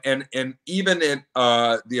 And even in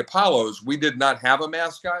the Apollos, we did not have a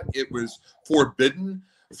mascot. It was forbidden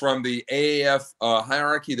from the AAF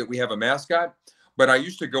hierarchy that we have a mascot. But I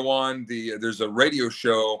used to go on there's a radio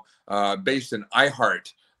show based in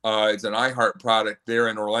iHeart. It's an iHeart product there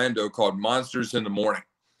in Orlando called Monsters in the Morning.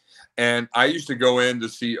 And I used to go in to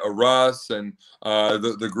see Russ and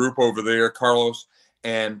the group over there, Carlos.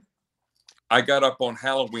 And I got up on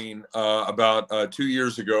Halloween about 2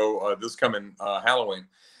 years ago, this coming Halloween,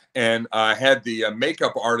 and I had the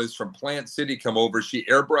makeup artist from Plant City come over. She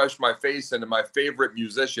airbrushed my face into my favorite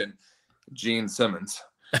musician, Gene Simmons.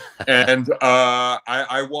 And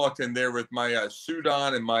I walked in there with my suit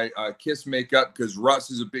on and my Kiss makeup, because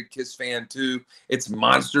Russ is a big Kiss fan too. It's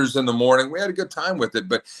Monsters in the Morning. We had a good time with it.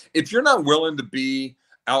 But if you're not willing to be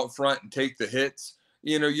out front and take the hits,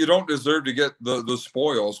 you know, you don't deserve to get the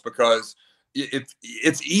spoils, because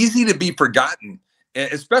it's easy to be forgotten,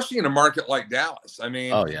 especially in a market like Dallas. I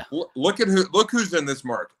mean, oh yeah, look who's in this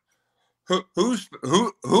market. Who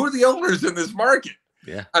are the owners in this market?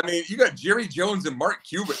 Yeah, I mean, you got Jerry Jones and Mark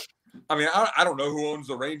Cuban. I mean, I don't know who owns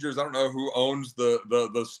the Rangers. I don't know who owns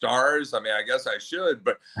the Stars. I mean, I guess I should,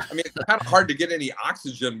 but I mean, it's kind of hard to get any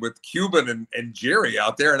oxygen with Cuban and Jerry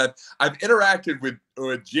out there. And I've interacted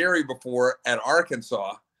with Jerry before at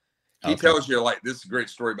Arkansas. He tells you, like, this is a great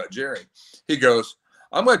story about Jerry. He goes,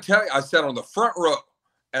 I'm going to tell you, I sat on the front row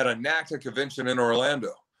at a NACTA convention in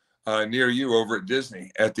Orlando, near you over at Disney,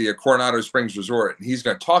 at the Coronado Springs Resort. And he's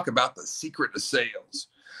going to talk about the secret to sales.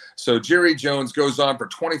 So Jerry Jones goes on for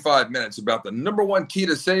 25 minutes about the #1 key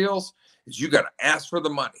to sales is you got to ask for the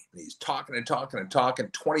money. And he's talking and talking and talking.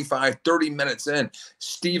 25, 30 minutes in,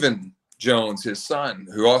 Stephen Jones, his son,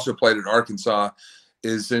 who also played at Arkansas,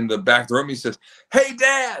 is in the back of the room. He says, "Hey,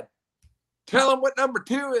 Dad, tell him what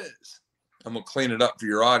 #2 is." I'm going to clean it up for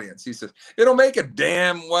your audience. He says, "It'll make a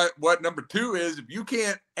damn what #2 is. If you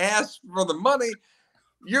can't ask for the money,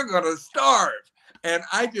 you're going to starve." And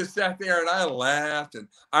I just sat there and I laughed, and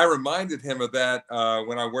I reminded him of that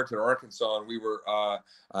when I worked at Arkansas, and we were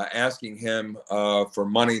asking him for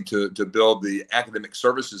money to build the academic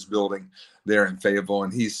services building there in Fayetteville,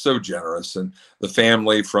 and he's so generous, and the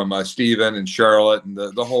family from Stephen and Charlotte and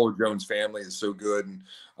the whole Jones family is so good.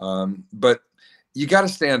 And but you got to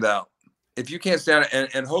stand out. If you can't stand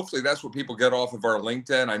it, and hopefully that's what people get off of our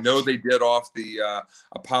LinkedIn. I know they did off the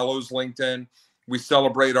Apollo's LinkedIn. We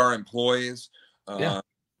celebrate our employees. Yeah.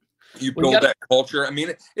 You build that culture. I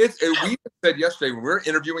mean, we said yesterday when we were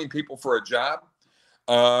interviewing people for a job,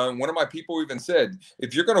 one of my people even said,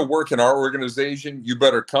 if you're going to work in our organization, you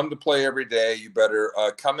better come to play every day. You better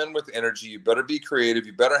come in with energy. You better be creative.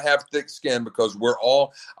 You better have thick skin, because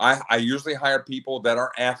I usually hire people that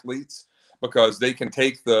are athletes, because they can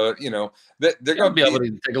take they're going to be able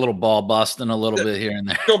to take a little ball busting a little bit here and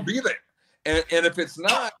there. They'll be there. And if it's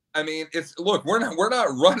not, I mean, we're not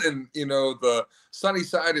running, the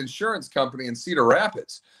Sunnyside Insurance Company in Cedar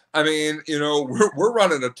Rapids. I mean, we're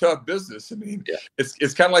running a tough business. I mean,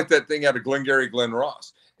 it's kind of like that thing out of Glengarry Glen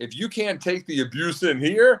Ross. If you can't take the abuse in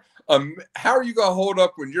here, how are you going to hold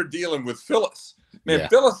up when you're dealing with Phyllis? Man,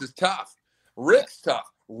 Phyllis is tough. Rick's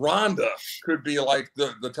tough. Rhonda could be like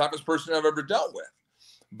the toughest person I've ever dealt with.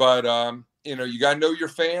 But, you got to know your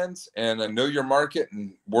fans and know your market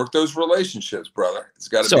and work those relationships, brother. It's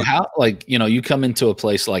got to be. So how, you come into a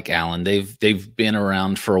place like Allen, they've been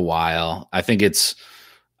around for a while. I think it's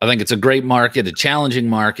a great market, a challenging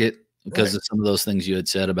market because of some of those things you had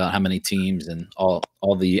said about how many teams and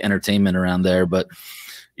all the entertainment around there. But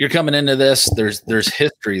you're coming into this, there's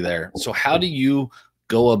history there. So how do you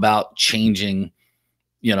go about changing,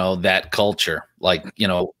 that culture?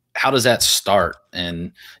 How does that start?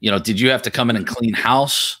 And, did you have to come in and clean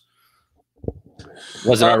house?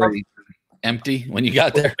 Was it already empty when you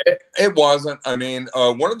got there? It wasn't. I mean,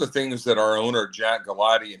 one of the things that our owner, Jack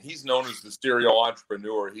Galati, and he's known as the serial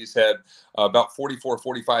entrepreneur. He's had about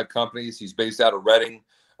 45 companies. He's based out of Reading,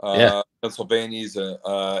 Pennsylvania.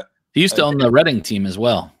 He used to own the Reading team as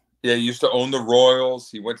well. Yeah, he used to own the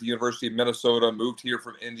Royals. He went to the University of Minnesota, moved here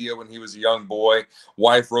from India when he was a young boy.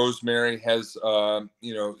 Wife, Rosemary, has,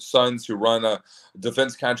 sons who run a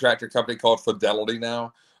defense contractor company called Fidelity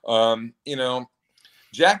now.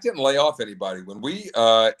 Jack didn't lay off anybody. When we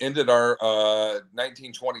ended our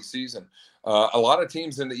 1920 season, a lot of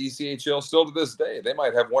teams in the ECHL still to this day, they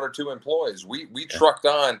might have one or two employees. We trucked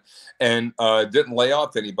on and didn't lay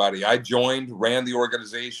off anybody. I joined, ran the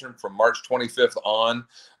organization from March 25th on.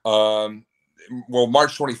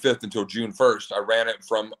 March 25th until June 1st. I ran it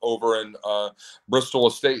from over in Bristol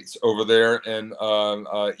Estates over there in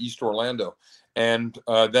East Orlando. And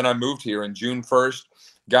then I moved here in June 1st,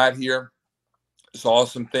 got here, saw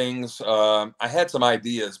some things. I had some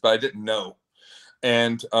ideas, but I didn't know.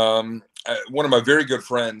 And one of my very good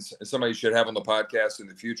friends, and somebody you should have on the podcast in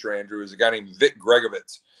the future, Andrew, is a guy named Vic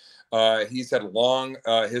Gregovitz. He's had a long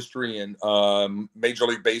history in Major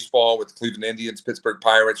League Baseball with the Cleveland Indians, Pittsburgh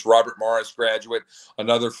Pirates, Robert Morris graduate,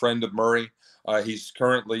 another friend of Murray. He's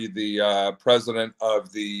currently the president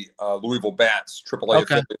of the Louisville Bats, AAA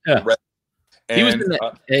affiliate. And, he was in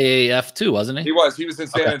the AAF too, wasn't he? He was in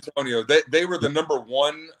San Antonio. They were the number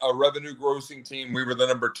one revenue grossing team. We were the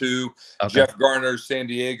number two. Jeff Garner's San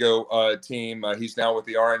Diego team. He's now with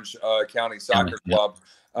the Orange County Soccer Club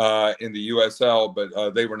in the USL,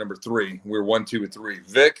 but they were number three. We were 1, 2, and 3.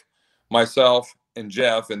 Vic, myself, and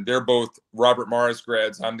Jeff, and they're both Robert Morris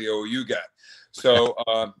grads. I'm the OU guy.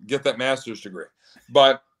 So get that master's degree.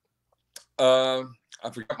 But I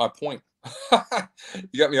forgot my point.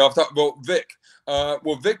 You got me off top. Well,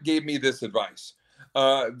 Vic gave me this advice.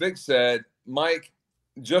 Vic said, Mike,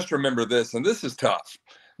 just remember this, and this is tough.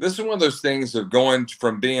 This is one of those things of going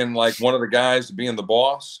from being like one of the guys to being the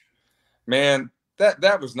boss. Man,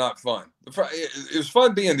 that was not fun. It was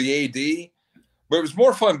fun being the AD, but it was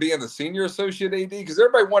more fun being the senior associate AD because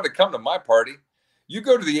everybody wanted to come to my party. You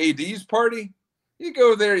go to the AD's party, you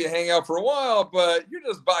go there, you hang out for a while, but you're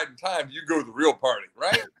just biding time. You go to the real party,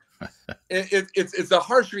 right? It's a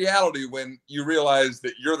harsh reality when you realize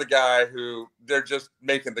that you're the guy who they're just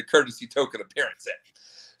making the courtesy token appearance at.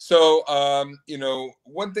 So,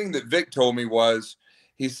 one thing that Vic told me was,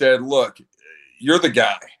 he said, look, you're the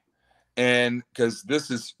guy. And because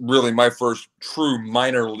this is really my first true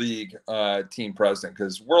minor league team president,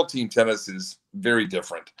 because World Team Tennis is very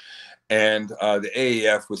different. And the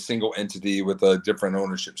AAF was single entity with a different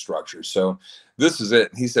ownership structure. So this is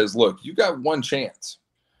it. He says, look, you got one chance.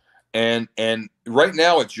 And right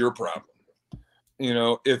now it's your problem.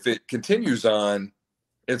 If it continues on,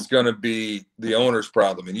 it's going to be the owner's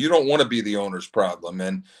problem, and you don't want to be the owner's problem.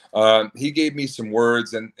 And he gave me some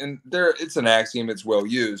words, and there, it's an axiom, it's well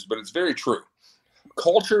used, but it's very true.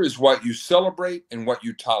 Culture is what you celebrate and what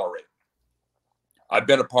you tolerate. I've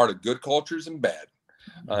been a part of good cultures and bad,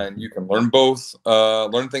 and you can learn both,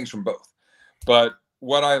 learn things from both. But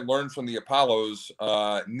what I learned from the Apollos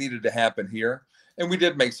needed to happen here, and we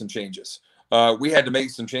did make some changes. We had to make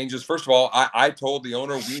some changes. First of all, I told the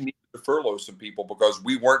owner we needed to furlough some people because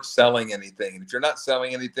we weren't selling anything. And if you're not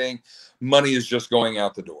selling anything, money is just going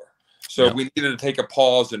out the door. So we needed to take a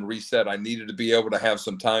pause and reset. I needed to be able to have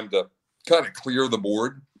some time to kind of clear the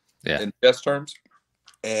board in best terms,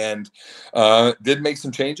 and did make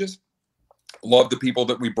some changes. Love the people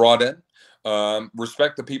that we brought in.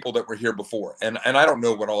 Respect the people that were here before, and I don't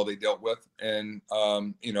know what all they dealt with, and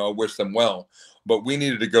you know, I wish them well, but we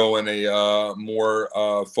needed to go in a more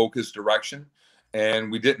focused direction,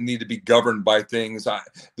 and we didn't need to be governed by things.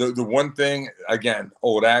 The one thing, again,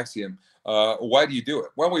 old axiom, why do you do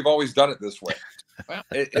it? Well, we've always done it this way. Well,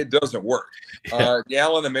 it doesn't work. The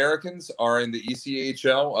Allen Americans are in the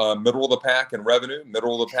ECHL, middle of the pack in revenue,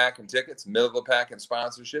 middle of the pack in tickets, middle of the pack in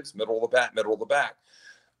sponsorships, middle of the pack, middle of the pack.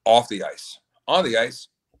 Off the ice, on the ice,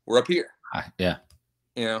 we're up here. Yeah,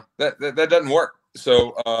 you know, that doesn't work.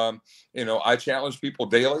 So you know, I challenge people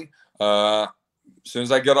daily. As soon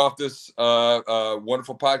as I get off this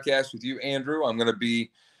wonderful podcast with you, Andrew, I'm going to be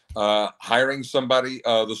hiring somebody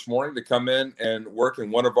this morning to come in and work in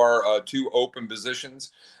one of our 2 open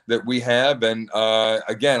positions that we have. And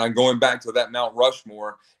again, I'm going back to that Mount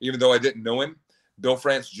Rushmore, even though I didn't know him. Bill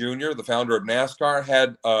France Jr., the founder of NASCAR,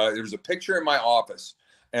 had there was a picture in my office,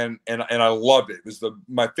 and I loved it. It was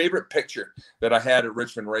my favorite picture that I had at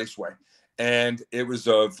Richmond Raceway, and it was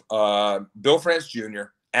of Bill France Jr.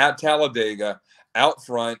 at Talladega, out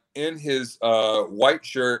front in his white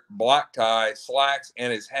shirt, black tie, slacks,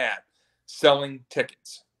 and his hat, selling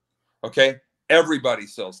tickets. Okay, everybody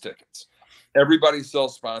sells tickets. Everybody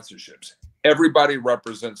sells sponsorships. Everybody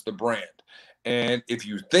represents the brand. And if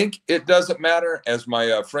you think it doesn't matter, as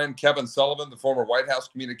my friend Kevin Sullivan, the former White House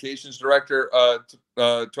communications director,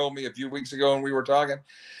 told me a few weeks ago when we were talking,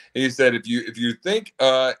 he said, if you think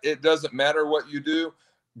it doesn't matter what you do,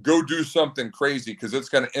 go do something crazy, because it's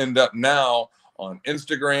going to end up now on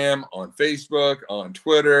Instagram, on Facebook, on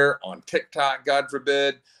Twitter, on TikTok, God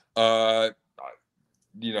forbid. You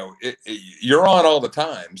know, you're on all the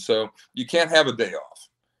time, so you can't have a day off.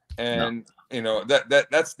 And you know,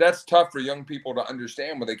 that's tough for young people to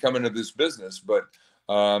understand when they come into this business, but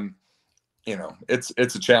you know, it's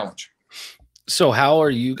a challenge. So how are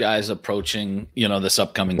you guys approaching, you know, this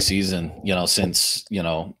upcoming season, you know, since, you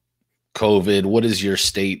know, COVID? What is your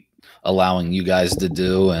state allowing you guys to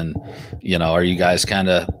do? And, you know, are you guys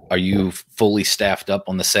are you fully staffed up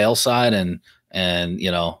on the sales side and,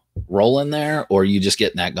 you know, rolling there, or are you just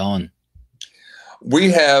getting that going?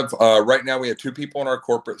 We have, right now we have 2 people on our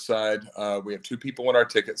corporate side. We have 2 people on our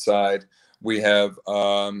ticket side. We have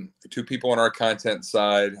 2 people on our content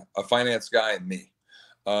side, a finance guy, and me.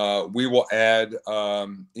 We will add,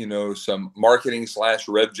 you know, some marketing /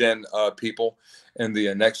 rev gen people in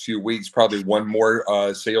the next few weeks, probably 1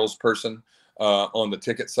 more salesperson on the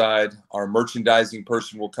ticket side. Our merchandising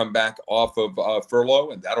person will come back off of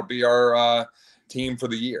furlough, and that'll be our team for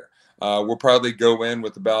the year. We'll probably go in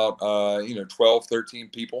with about, you know, 12, 13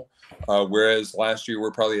 people, whereas last year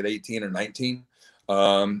we're probably at 18 or 19.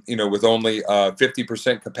 You know, with only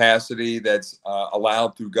 50% capacity that's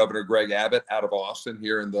allowed through Governor Greg Abbott out of Austin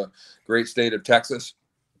here in the great state of Texas.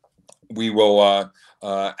 We will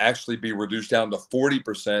actually be reduced down to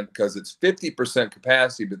 40% because it's 50%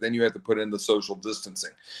 capacity, but then you have to put in the social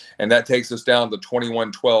distancing. And that takes us down to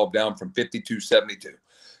 2112, down from 5272.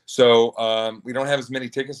 So we don't have as many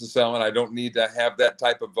tickets to sell, and I don't need to have that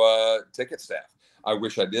type of ticket staff. I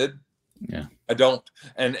wish I did. Yeah, I don't.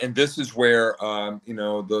 And this is where, you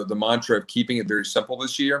know, the mantra of keeping it very simple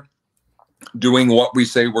this year, doing what we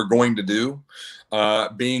say we're going to do,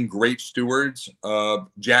 being great stewards of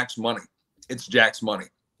Jack's money. It's Jack's money.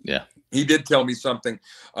 Yeah. He did tell me something.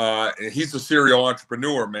 He's a serial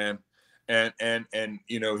entrepreneur, man. And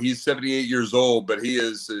you know, he's 78 years old, but he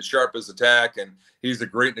is as sharp as a tack, and he's a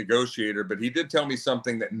great negotiator. But he did tell me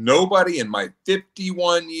something that nobody in my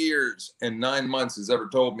 51 years and 9 months has ever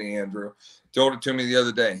told me, Andrew. Told it to me the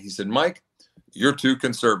other day. He said, Mike, you're too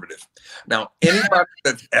conservative. Now, anybody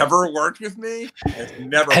that's ever worked with me has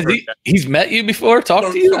never heard that. He's met you before,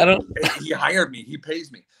 talked to you? I don't. He hired me. He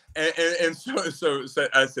pays me. And so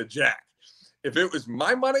I said, Jack, if it was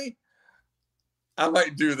my money, I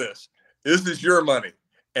might do this. This is your money.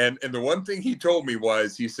 And the one thing he told me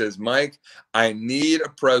was, he says, Mike, I need a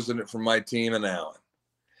president for my team in Allen.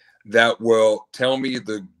 that will tell me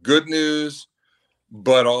the good news,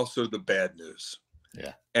 but also the bad news.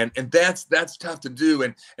 Yeah. And that's tough to do.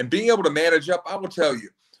 And being able to manage up, I will tell you,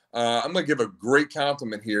 I'm going to give a great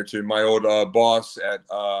compliment here to my old boss at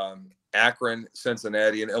Akron,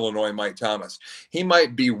 Cincinnati, and Illinois, Mike Thomas. He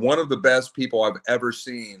might be one of the best people I've ever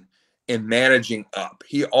seen in managing up.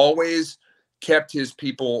 He always kept his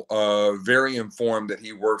people very informed that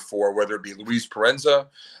he worked for, whether it be Luis Parenza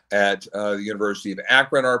at the University of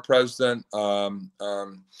Akron, our president,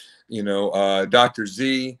 Dr.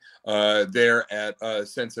 Z there at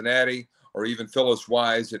Cincinnati, or even Phyllis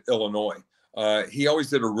Wise at Illinois. He always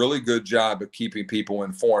did a really good job of keeping people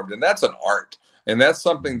informed, and that's an art. And that's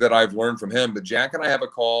something that I've learned from him. But Jack and I have a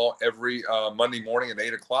call every Monday morning at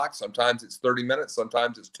 8 o'clock. Sometimes it's 30 minutes.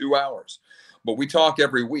 Sometimes it's 2 hours. But we talk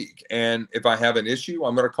every week. And if I have an issue,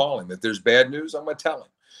 I'm going to call him. If there's bad news, I'm going to tell him.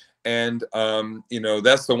 And,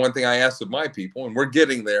 that's the one thing I ask of my people. And we're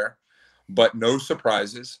getting there, but no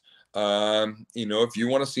surprises. If you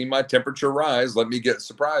want to see my temperature rise, let me get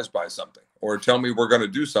surprised by something, or tell me we're going to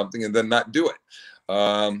do something and then not do it.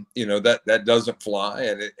 That doesn't fly,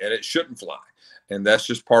 and it shouldn't fly. And that's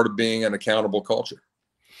just part of being an accountable culture.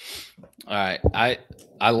 All right.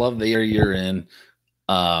 I love the area you're in.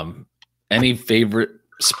 Any favorite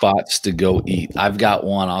spots to go eat? I've got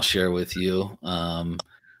one I'll share with you.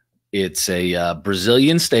 It's a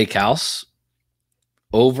Brazilian steakhouse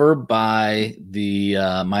over by the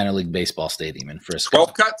minor league baseball stadium in Frisco.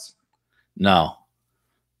 12 Cuts? No.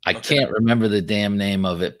 I can't remember the damn name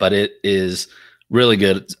of it, but it is really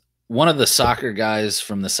good. One of the soccer guys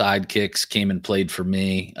from the Sidekicks came and played for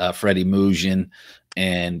me, Freddie Mujian,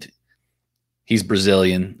 and he's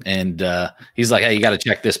Brazilian. And he's like, hey, you got to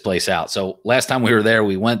check this place out. So last time we were there,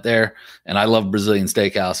 we went there, and I love Brazilian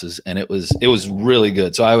steakhouses, and it was really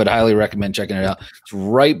good. So I would highly recommend checking it out. It's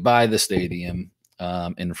right by the stadium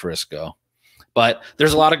in Frisco. But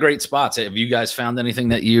there's a lot of great spots. Have you guys found anything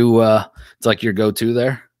that it's like your go-to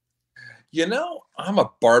there? I'm a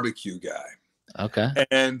barbecue guy. Okay.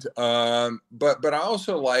 And but I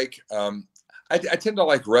also like I tend to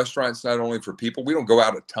like restaurants not only for people. We don't go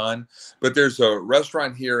out a ton, but there's a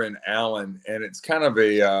restaurant here in Allen, and it's kind of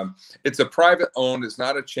it's a private owned. It's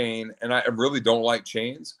not a chain, and I really don't like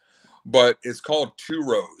chains, but it's called Two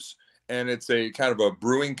Rows, and it's a kind of a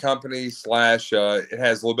brewing company / it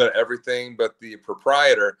has a little bit of everything. But the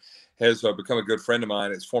proprietor has become a good friend of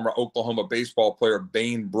mine. It's former Oklahoma baseball player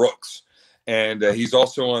Bain Brooks. And he's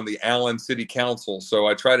also on the Allen City Council. So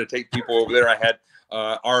I try to take people over there. I had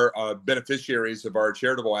our beneficiaries of our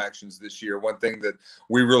charitable actions this year. One thing that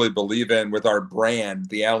we really believe in with our brand,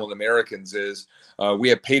 the Allen Americans, is we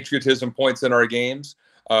have patriotism points in our games.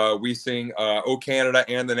 We sing O Canada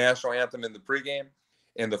and the national anthem in the pregame.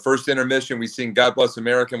 In the first intermission, we sing God Bless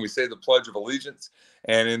America, and we say the Pledge of Allegiance.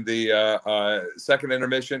 And in the second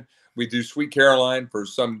intermission, we do Sweet Caroline, for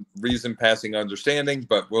some reason passing understanding,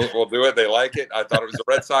 but we'll do it. They like it. I thought it was a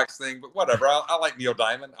Red Sox thing, but whatever. I like Neil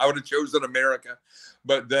Diamond. I would have chosen America.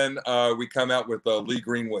 But then we come out with Lee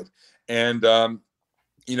Greenwood. And,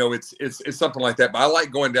 it's something like that. But I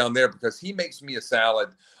like going down there because he makes me a salad.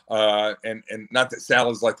 And not that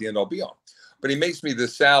salad's like the end all be all, but he makes me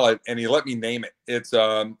this salad and he let me name it. It's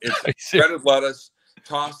shredded lettuce,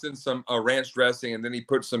 tossed in some ranch dressing, and then he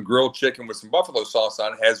puts some grilled chicken with some buffalo sauce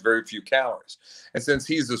on it. Has very few calories. And since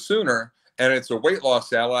he's a Sooner and it's a weight loss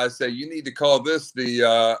salad, I say, you need to call this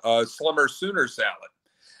the Slimmer Sooner salad.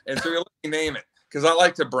 And so he let me name it because I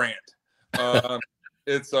like to brand.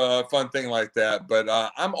 It's a fun thing like that. But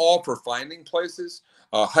I'm all for finding places.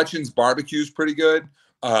 Hutchins Barbecue is pretty good.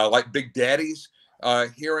 Like Big Daddy's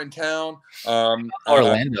here in town.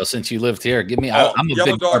 Orlando, since you lived here, give me. I'm a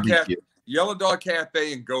big barbecue. Yellow Dog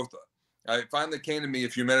Cafe in Gotha. It finally came to me a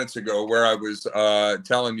few minutes ago where I was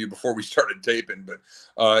telling you before we started taping,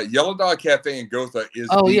 but Yellow Dog Cafe in Gotha is.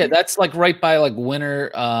 Oh, yeah. That's like right by like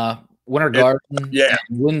Winter Garden. Yeah.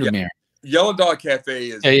 Windermere. Yellow Dog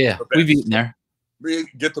Cafe is. Yeah. We've eaten there. We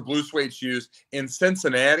get the blue suede shoes in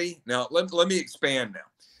Cincinnati. Now, let me expand now.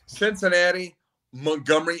 Cincinnati,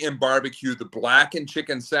 Montgomery, and barbecue. The blackened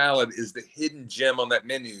chicken salad is the hidden gem on that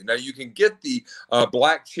menu. Now you can get the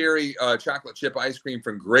black cherry chocolate chip ice cream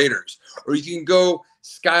from Grater's, or you can go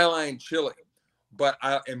Skyline Chili. But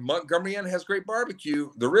and Montgomery Inn has great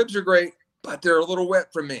barbecue. The ribs are great, but they're a little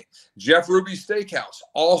wet for me. Jeff Ruby's Steakhouse,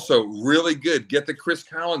 also really good. Get the Chris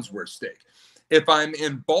Collinsworth steak. If I'm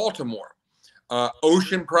in Baltimore,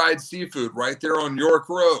 Ocean Pride Seafood right there on York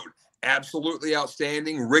Road. absolutely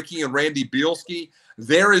outstanding. Ricky and Randy Bielski,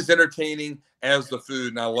 they're as entertaining as the food.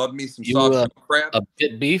 And I love me some soft shell crab. A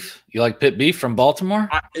pit beef? You like pit beef from Baltimore?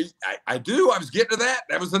 I do. I was getting to that.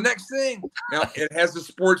 That was the next thing. Now, it has a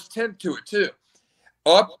sports tint to it, too.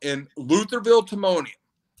 Up in Lutherville, Timonium,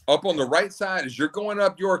 up on the right side as you're going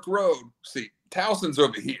up York Road. See, Towson's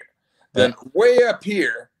over here. Then way up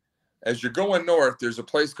here, as you're going north, there's a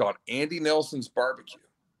place called Andy Nelson's Barbecue.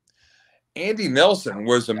 Andy Nelson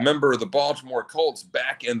was a member of the Baltimore Colts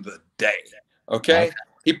back in the day. Okay.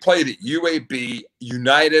 He played at UAB,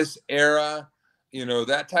 Unitas era, you know,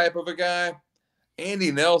 that type of a guy.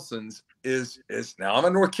 Andy Nelson's is now I'm a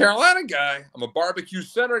North Carolina guy. I'm a barbecue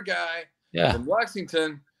center guy from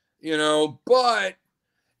Lexington, you know, but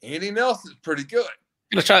Andy Nelson's pretty good.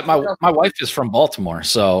 I'm gonna try. My wife is from Baltimore,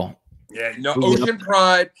 so yeah, you know, Ocean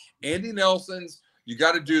Pride, Andy Nelson's, you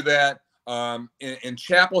got to do that. In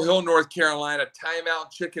Chapel Hill, North Carolina,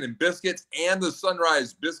 Timeout Chicken and Biscuits and the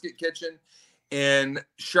Sunrise Biscuit Kitchen. In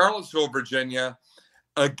Charlottesville, Virginia,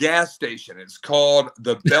 a gas station. It's called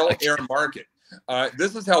the Bel Air Market.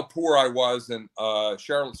 This is how poor I was in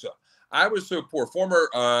Charlottesville. I was so poor. Former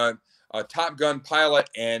Top Gun pilot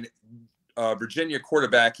and Virginia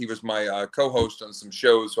quarterback. He was my co-host on some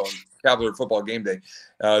shows on Cavalier Football Game Day.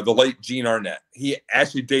 The late Gene Arnett. He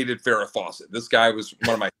actually dated Farrah Fawcett. This guy was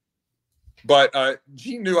one of my. But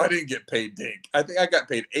Gene knew I didn't get paid dink. I think I got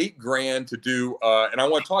paid $8 grand to do, and I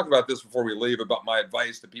want to talk about this before we leave about my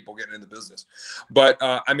advice to people getting into business. But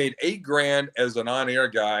I made $8 grand as an on-air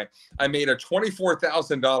guy. I made a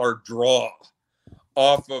 $24,000 draw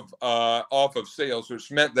off of sales, which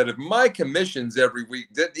meant that if my commissions every week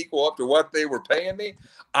didn't equal up to what they were paying me,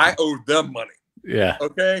 I owed them money. Yeah.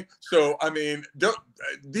 Okay. So I mean,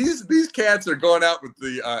 these cats are going out with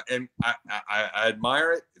the and I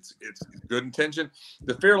admire it. It's good intention.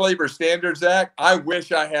 The Fair Labor Standards Act. I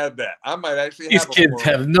wish I had that. I might actually. These kids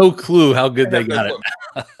have no clue how good they got it.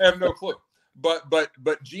 I have no clue. But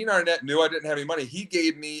Gene Arnett knew I didn't have any money. He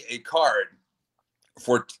gave me a card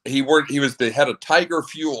for he was the head of Tiger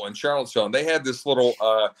Fuel in Charlottesville, and they had this little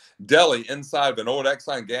deli inside of an old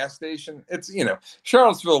Exxon gas station. It's, you know,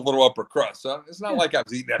 Charlottesville, a little upper crust, so it's not like I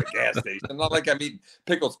was eating at a gas station. Not like I'm eating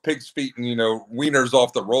pickles, pig's feet, and, you know, wieners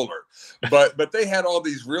off the roller. But they had all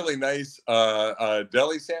these really nice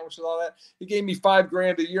deli sandwiches and all that. He gave me $5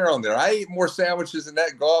 grand a year on there. I ate more sandwiches in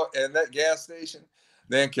that gas station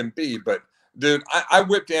than can be. But dude, I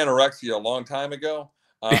whipped anorexia a long time ago.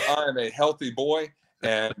 I am a healthy boy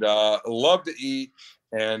and love to eat.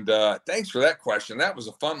 And thanks for that question. That was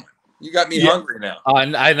a fun one. You got me hungry now.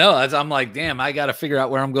 I know. I'm like, damn, I got to figure out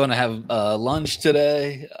where I'm going to have lunch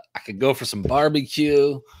today. I could go for some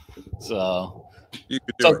barbecue. So, you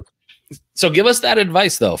could do it. So give us that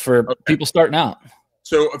advice, though, for people starting out.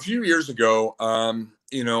 So a few years ago,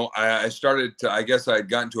 you know, I started to, I guess I had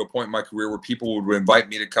gotten to a point in my career where people would invite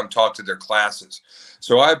me to come talk to their classes.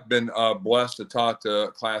 So I've been blessed to talk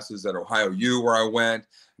to classes at Ohio U, where I went,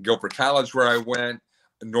 Guilford College, where I went,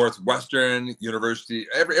 Northwestern University,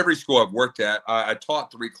 every school I've worked at. I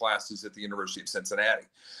taught 3 classes at the University of Cincinnati.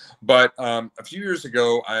 But a few years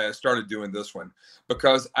ago, I started doing this one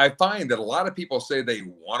because I find that a lot of people say they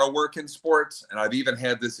want to work in sports. And I've even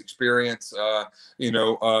had this experience, you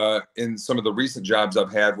know, in some of the recent jobs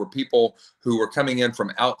I've had where people who are coming in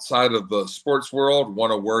from outside of the sports world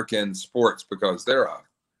want to work in sports because they're a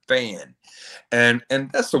fan. And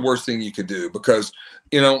that's the worst thing you could do because,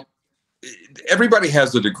 you know, everybody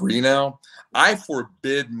has a degree now. I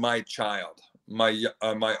forbid my child,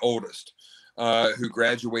 my oldest, who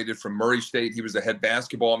graduated from Murray State. He was the head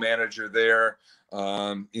basketball manager there,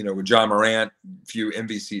 you know, with John Morant, few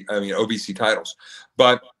OVC titles.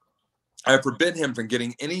 But I forbid him from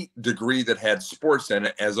getting any degree that had sports in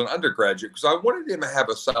it as an undergraduate because I wanted him to have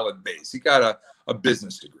a solid base. He got a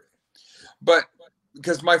business degree. But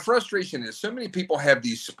because my frustration is so many people have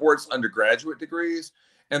these sports undergraduate degrees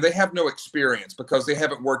and they have no experience because they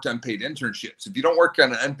haven't worked unpaid internships. If you don't work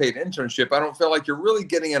on an unpaid internship, I don't feel like you're really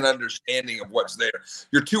getting an understanding of what's there.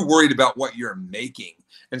 You're too worried about what you're making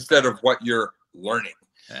instead of what you're learning.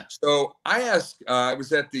 Yeah. So I asked, I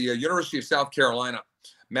was at the University of South Carolina.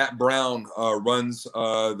 Matt Brown runs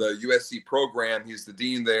the USC program. He's the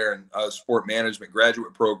dean there and sport management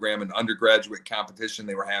graduate program and undergraduate competition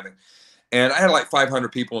they were having. And I had like 500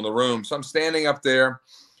 people in the room. So I'm standing up there.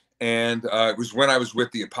 And it was when I was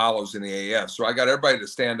with the Apollos in the AF. So I got everybody to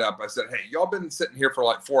stand up. I said, hey, y'all been sitting here for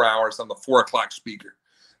like 4 hours. I'm the 4 o'clock speaker.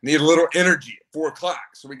 Need a little energy at 4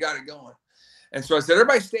 o'clock. So we got it going. And so I said,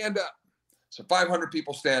 everybody stand up. So 500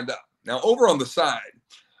 people stand up. Now over on the side,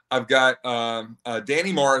 I've got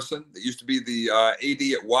Danny Morrison, that used to be the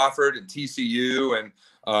AD at Wofford and TCU and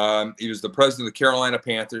He was the president of the Carolina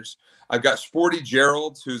Panthers. I've got Sporty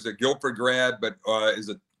Geralds, who's a Guilford grad, but is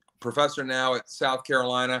a professor now at South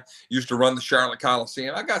Carolina, used to run the Charlotte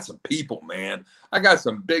Coliseum. I got some people, man. I got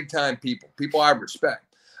some big time people I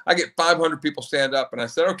respect. I get 500 people stand up, and I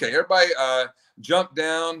said, okay, everybody jump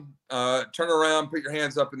down, turn around, put your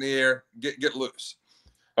hands up in the air, get loose.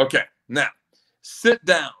 Okay, now sit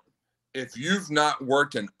down if you've not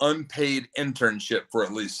worked an unpaid internship for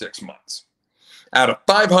at least 6 months. Out of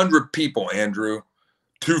 500 people, Andrew,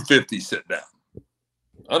 250 sit down.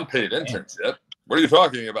 Unpaid internship? What are you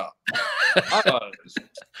talking about?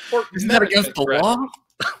 Isn't that against the law?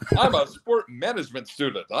 I'm a sport management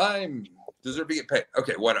student. I deserve to get paid.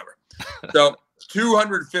 Okay, whatever. So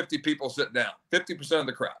 250 people sit down, 50% of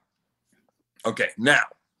the crowd. Okay, now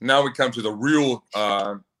we come to the real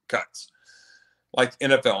cuts. Like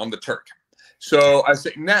NFL, I'm the Turk. So I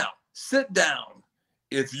say, now sit down.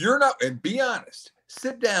 If you're not, and be honest,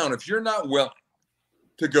 sit down if you're not willing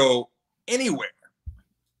to go anywhere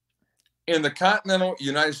in the continental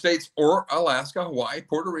United States or Alaska, Hawaii,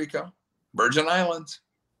 Puerto Rico, Virgin Islands,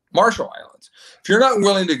 Marshall Islands. If you're not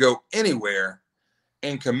willing to go anywhere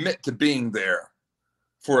and commit to being there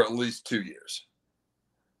for at least 2 years.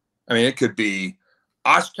 I mean, it could be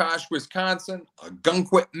Oshkosh, Wisconsin,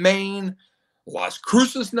 Algonquin, Maine, Las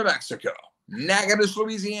Cruces, New Mexico, Natchitoches,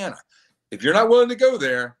 Louisiana. If you're not willing to go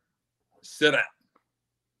there, sit down.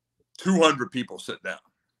 200 people sit down.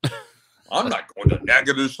 I'm not going to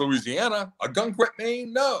Natchitoches, Louisiana, Algonquin,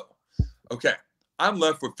 Maine. No. Okay. I'm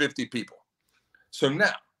left with 50 people. So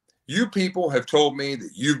now, you people have told me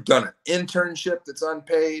that you've done an internship that's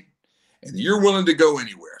unpaid and you're willing to go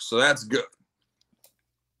anywhere. So that's good.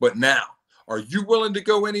 But now, are you willing to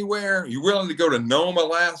go anywhere? Are you willing to go to Nome,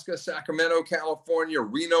 Alaska, Sacramento, California,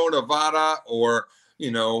 Reno, Nevada, or,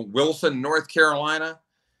 Wilson, North Carolina,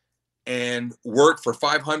 and work for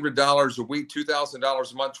 $500 a week,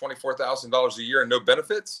 $2,000 a month, $24,000 a year, and no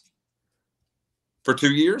benefits for 2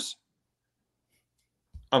 years?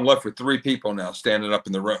 I'm left with 3 people now standing up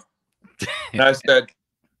in the room. And I said,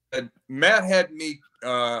 Matt had me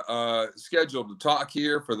scheduled to talk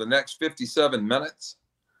here for the next 57 minutes.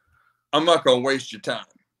 I'm not going to waste your time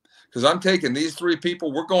because I'm taking these 3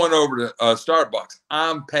 people. We're going over to Starbucks.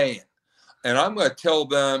 I'm paying. And I'm going to tell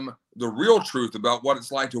them the real truth about what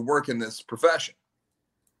it's like to work in this profession.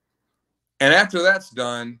 And after that's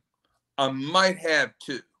done, I might have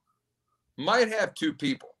 2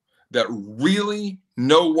 people that really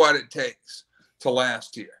know what it takes to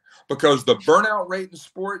last here, because the burnout rate in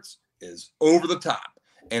sports is over the top.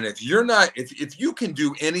 And if you're not, if you can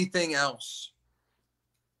do anything else,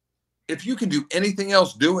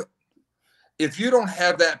 do it. If you don't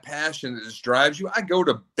have that passion that just drives you, I go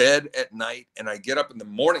to bed at night and I get up in the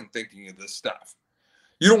morning thinking of this stuff.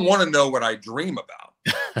 You don't want to know what I dream about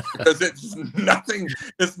because it's nothing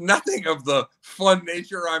of the fun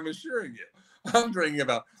nature I'm assuring you. I'm dreaming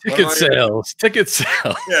about ticket sales.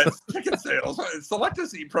 Yeah, ticket sales. Select a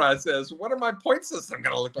seat process. What are my point system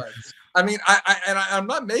going to look like? I mean, I'm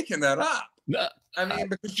not making that up. No, I mean,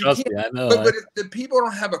 because you trust can't. Me, I know. But the people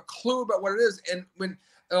don't have a clue about what it is. And when,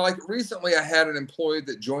 like recently, I had an employee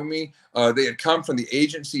that joined me. They had come from the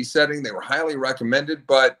agency setting. They were highly recommended,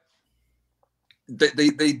 but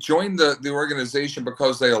they joined the organization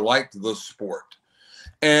because they liked the sport.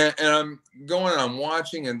 And I'm going and I'm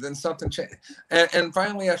watching, and then something changed. And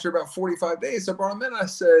finally, after about 45 days, I brought him in. I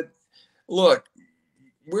said, look,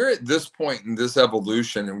 we're at this point in this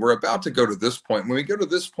evolution, and we're about to go to this point. When we go to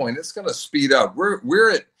this point, it's going to speed up.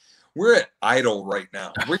 We're at idle right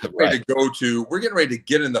now. We're getting ready to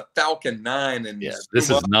get in the Falcon 9. And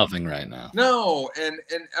this is nothing right now. No. And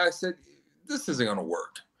I said, this isn't going to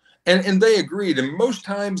work. And they agreed. And most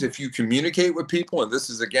times, if you communicate with people, and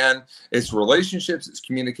this is, again, it's relationships, it's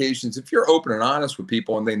communications. If you're open and honest with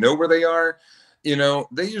people and they know where they are,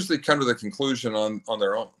 they usually come to the conclusion on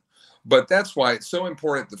their own. But that's why it's so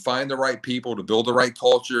important to find the right people, to build the right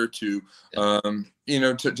culture, to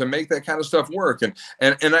make that kind of stuff work. And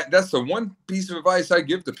that's the one piece of advice I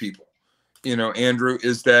give to people, Andrew,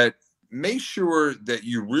 is that make sure that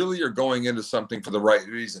you really are going into something for the right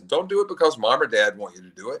reason. Don't do it because mom or dad want you to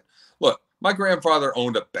do it. Look, my grandfather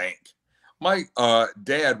owned a bank. My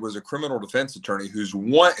dad was a criminal defense attorney who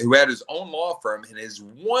had his own law firm, and his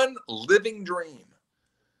one living dream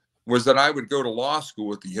was that I would go to law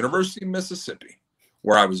school at the University of Mississippi,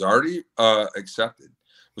 where I was already accepted.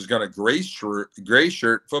 Was going to gray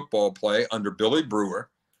shirt football play under Billy Brewer,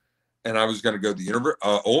 and I was going to go to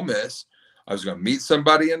Ole Miss. I was going to meet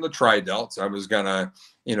somebody in the Tri-Delts. I was going to,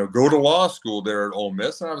 go to law school there at Ole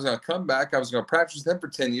Miss, and I was going to come back. I was going to practice with him for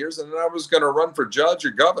 10 years, and then I was going to run for judge or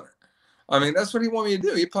governor. I mean, that's what he wanted me to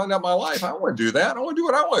do. He planned out my life. I don't want to do that. I want to do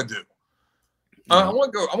what I want to do. I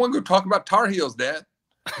want to go talk about Tar Heels, Dad.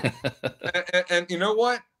 and you know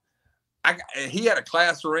what? He had a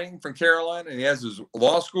class ring from Carolina, and he has his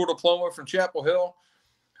law school diploma from Chapel Hill.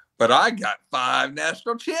 But I got 5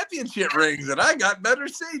 national championship rings, and I got better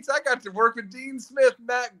seats. I got to work with Dean Smith,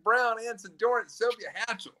 Mac Brown, Anson Dorrance, Sylvia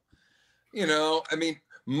Hatchell. You know, I mean,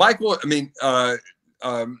 Michael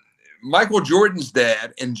Jordan's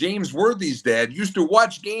dad and James Worthy's dad used to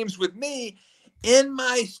watch games with me in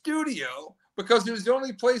my studio because it was the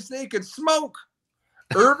only place they could smoke.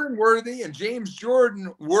 Irvin Worthy and James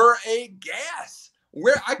Jordan were a gas.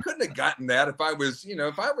 Where I couldn't have gotten that if I was,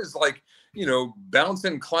 like,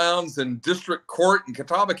 bouncing clowns in district court in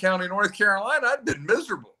Catawba County, North Carolina, I'd been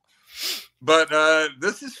miserable. But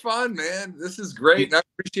this is fun, man. This is great. And I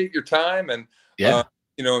appreciate your time. And,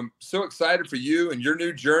 I'm so excited for you and your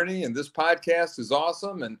new journey. And this podcast is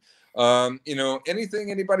awesome. And, anything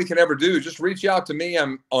anybody can ever do, just reach out to me.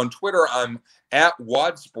 I'm on Twitter. I'm at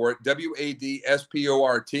Wadsport,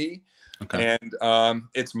 WADSPORT. Okay. And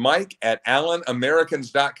it's Mike at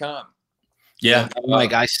AllenAmericans.com. Yeah,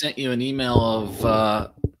 Mike, I sent you an email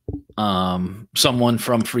of someone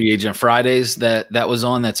from Free Agent Fridays that was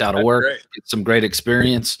on, that's out of work. It's some great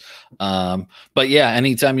experience. But yeah,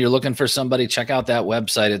 anytime you're looking for somebody, check out that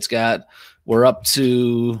website. We're up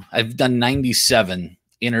to, I've done 97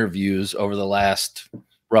 interviews over the last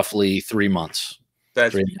roughly 3 months.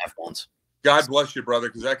 That's 3.5 months. God bless you, brother,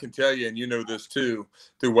 because I can tell you, and you know this too,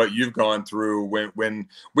 through what you've gone through. When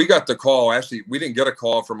we got the call, actually, we didn't get a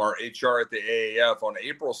call from our HR at the AAF on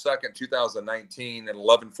April 2nd, 2019 at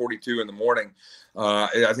 11:42 in the morning.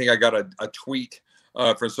 I think I got a tweet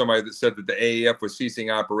from somebody that said that the AAF was ceasing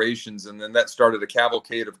operations, and then that started a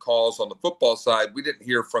cavalcade of calls on the football side. We didn't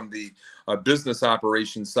hear from the business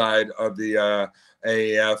operations side of the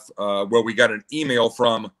AAF, where we got an email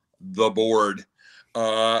from the board.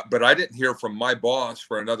 But I didn't hear from my boss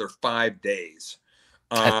for another 5 days.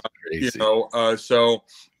 But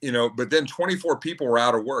then 24 people were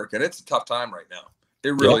out of work, and it's a tough time right now.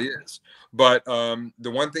 It really is. But the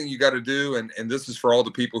one thing you got to do, and this is for all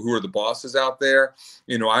the people who are the bosses out there,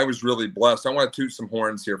 I was really blessed. I want to toot some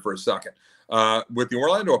horns here for a second. With the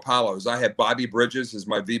Orlando Apollos, I had Bobby Bridges as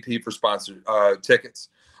my VP for sponsor tickets.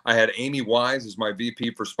 I had Amy Wise as my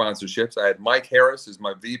VP for sponsorships. I had Mike Harris as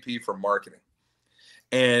my VP for marketing.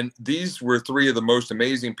 And these were 3 of the most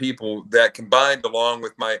amazing people that combined, along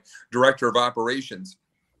with my director of operations.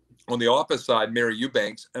 On the office side, Mary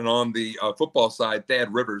Eubanks, and on the football side,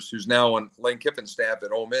 Thad Rivers, who's now on Lane Kiffin's staff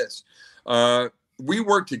at Ole Miss. We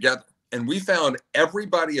worked together, and we found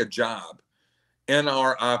everybody a job in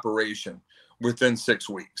our operation within 6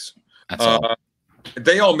 weeks. That's all.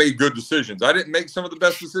 They all made good decisions. I didn't make some of the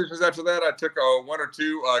best decisions after that. I took 1 or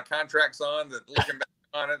 2 contracts on that, looking back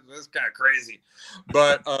on it, it's kind of crazy.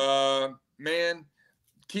 But man,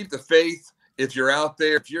 keep the faith. If you're out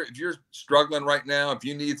there, if you're struggling right now, if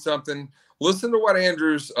you need something, listen to what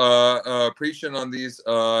Andrew's preaching on these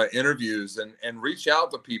interviews, and reach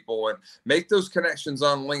out to people and make those connections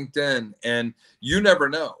on LinkedIn. And you never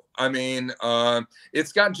know. I mean,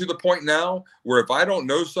 it's gotten to the point now where if I don't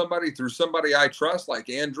know somebody through somebody I trust, like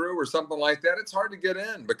Andrew or something like that, it's hard to get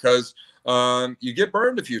in because you get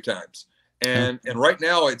burned a few times. And right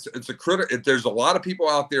now it's a there's a lot of people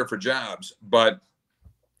out there for jobs, but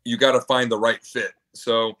you got to find the right fit.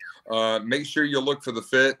 So make sure you look for the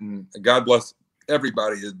fit, and God bless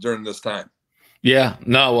everybody during this time. Yeah,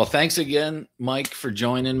 no, well, thanks again, Mike, for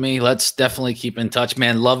joining me. Let's definitely keep in touch,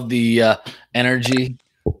 man. Love the energy.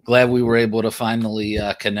 Glad we were able to finally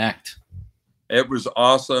connect. It was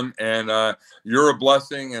awesome. And you're a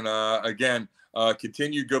blessing. And again,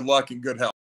 continue good luck and good health.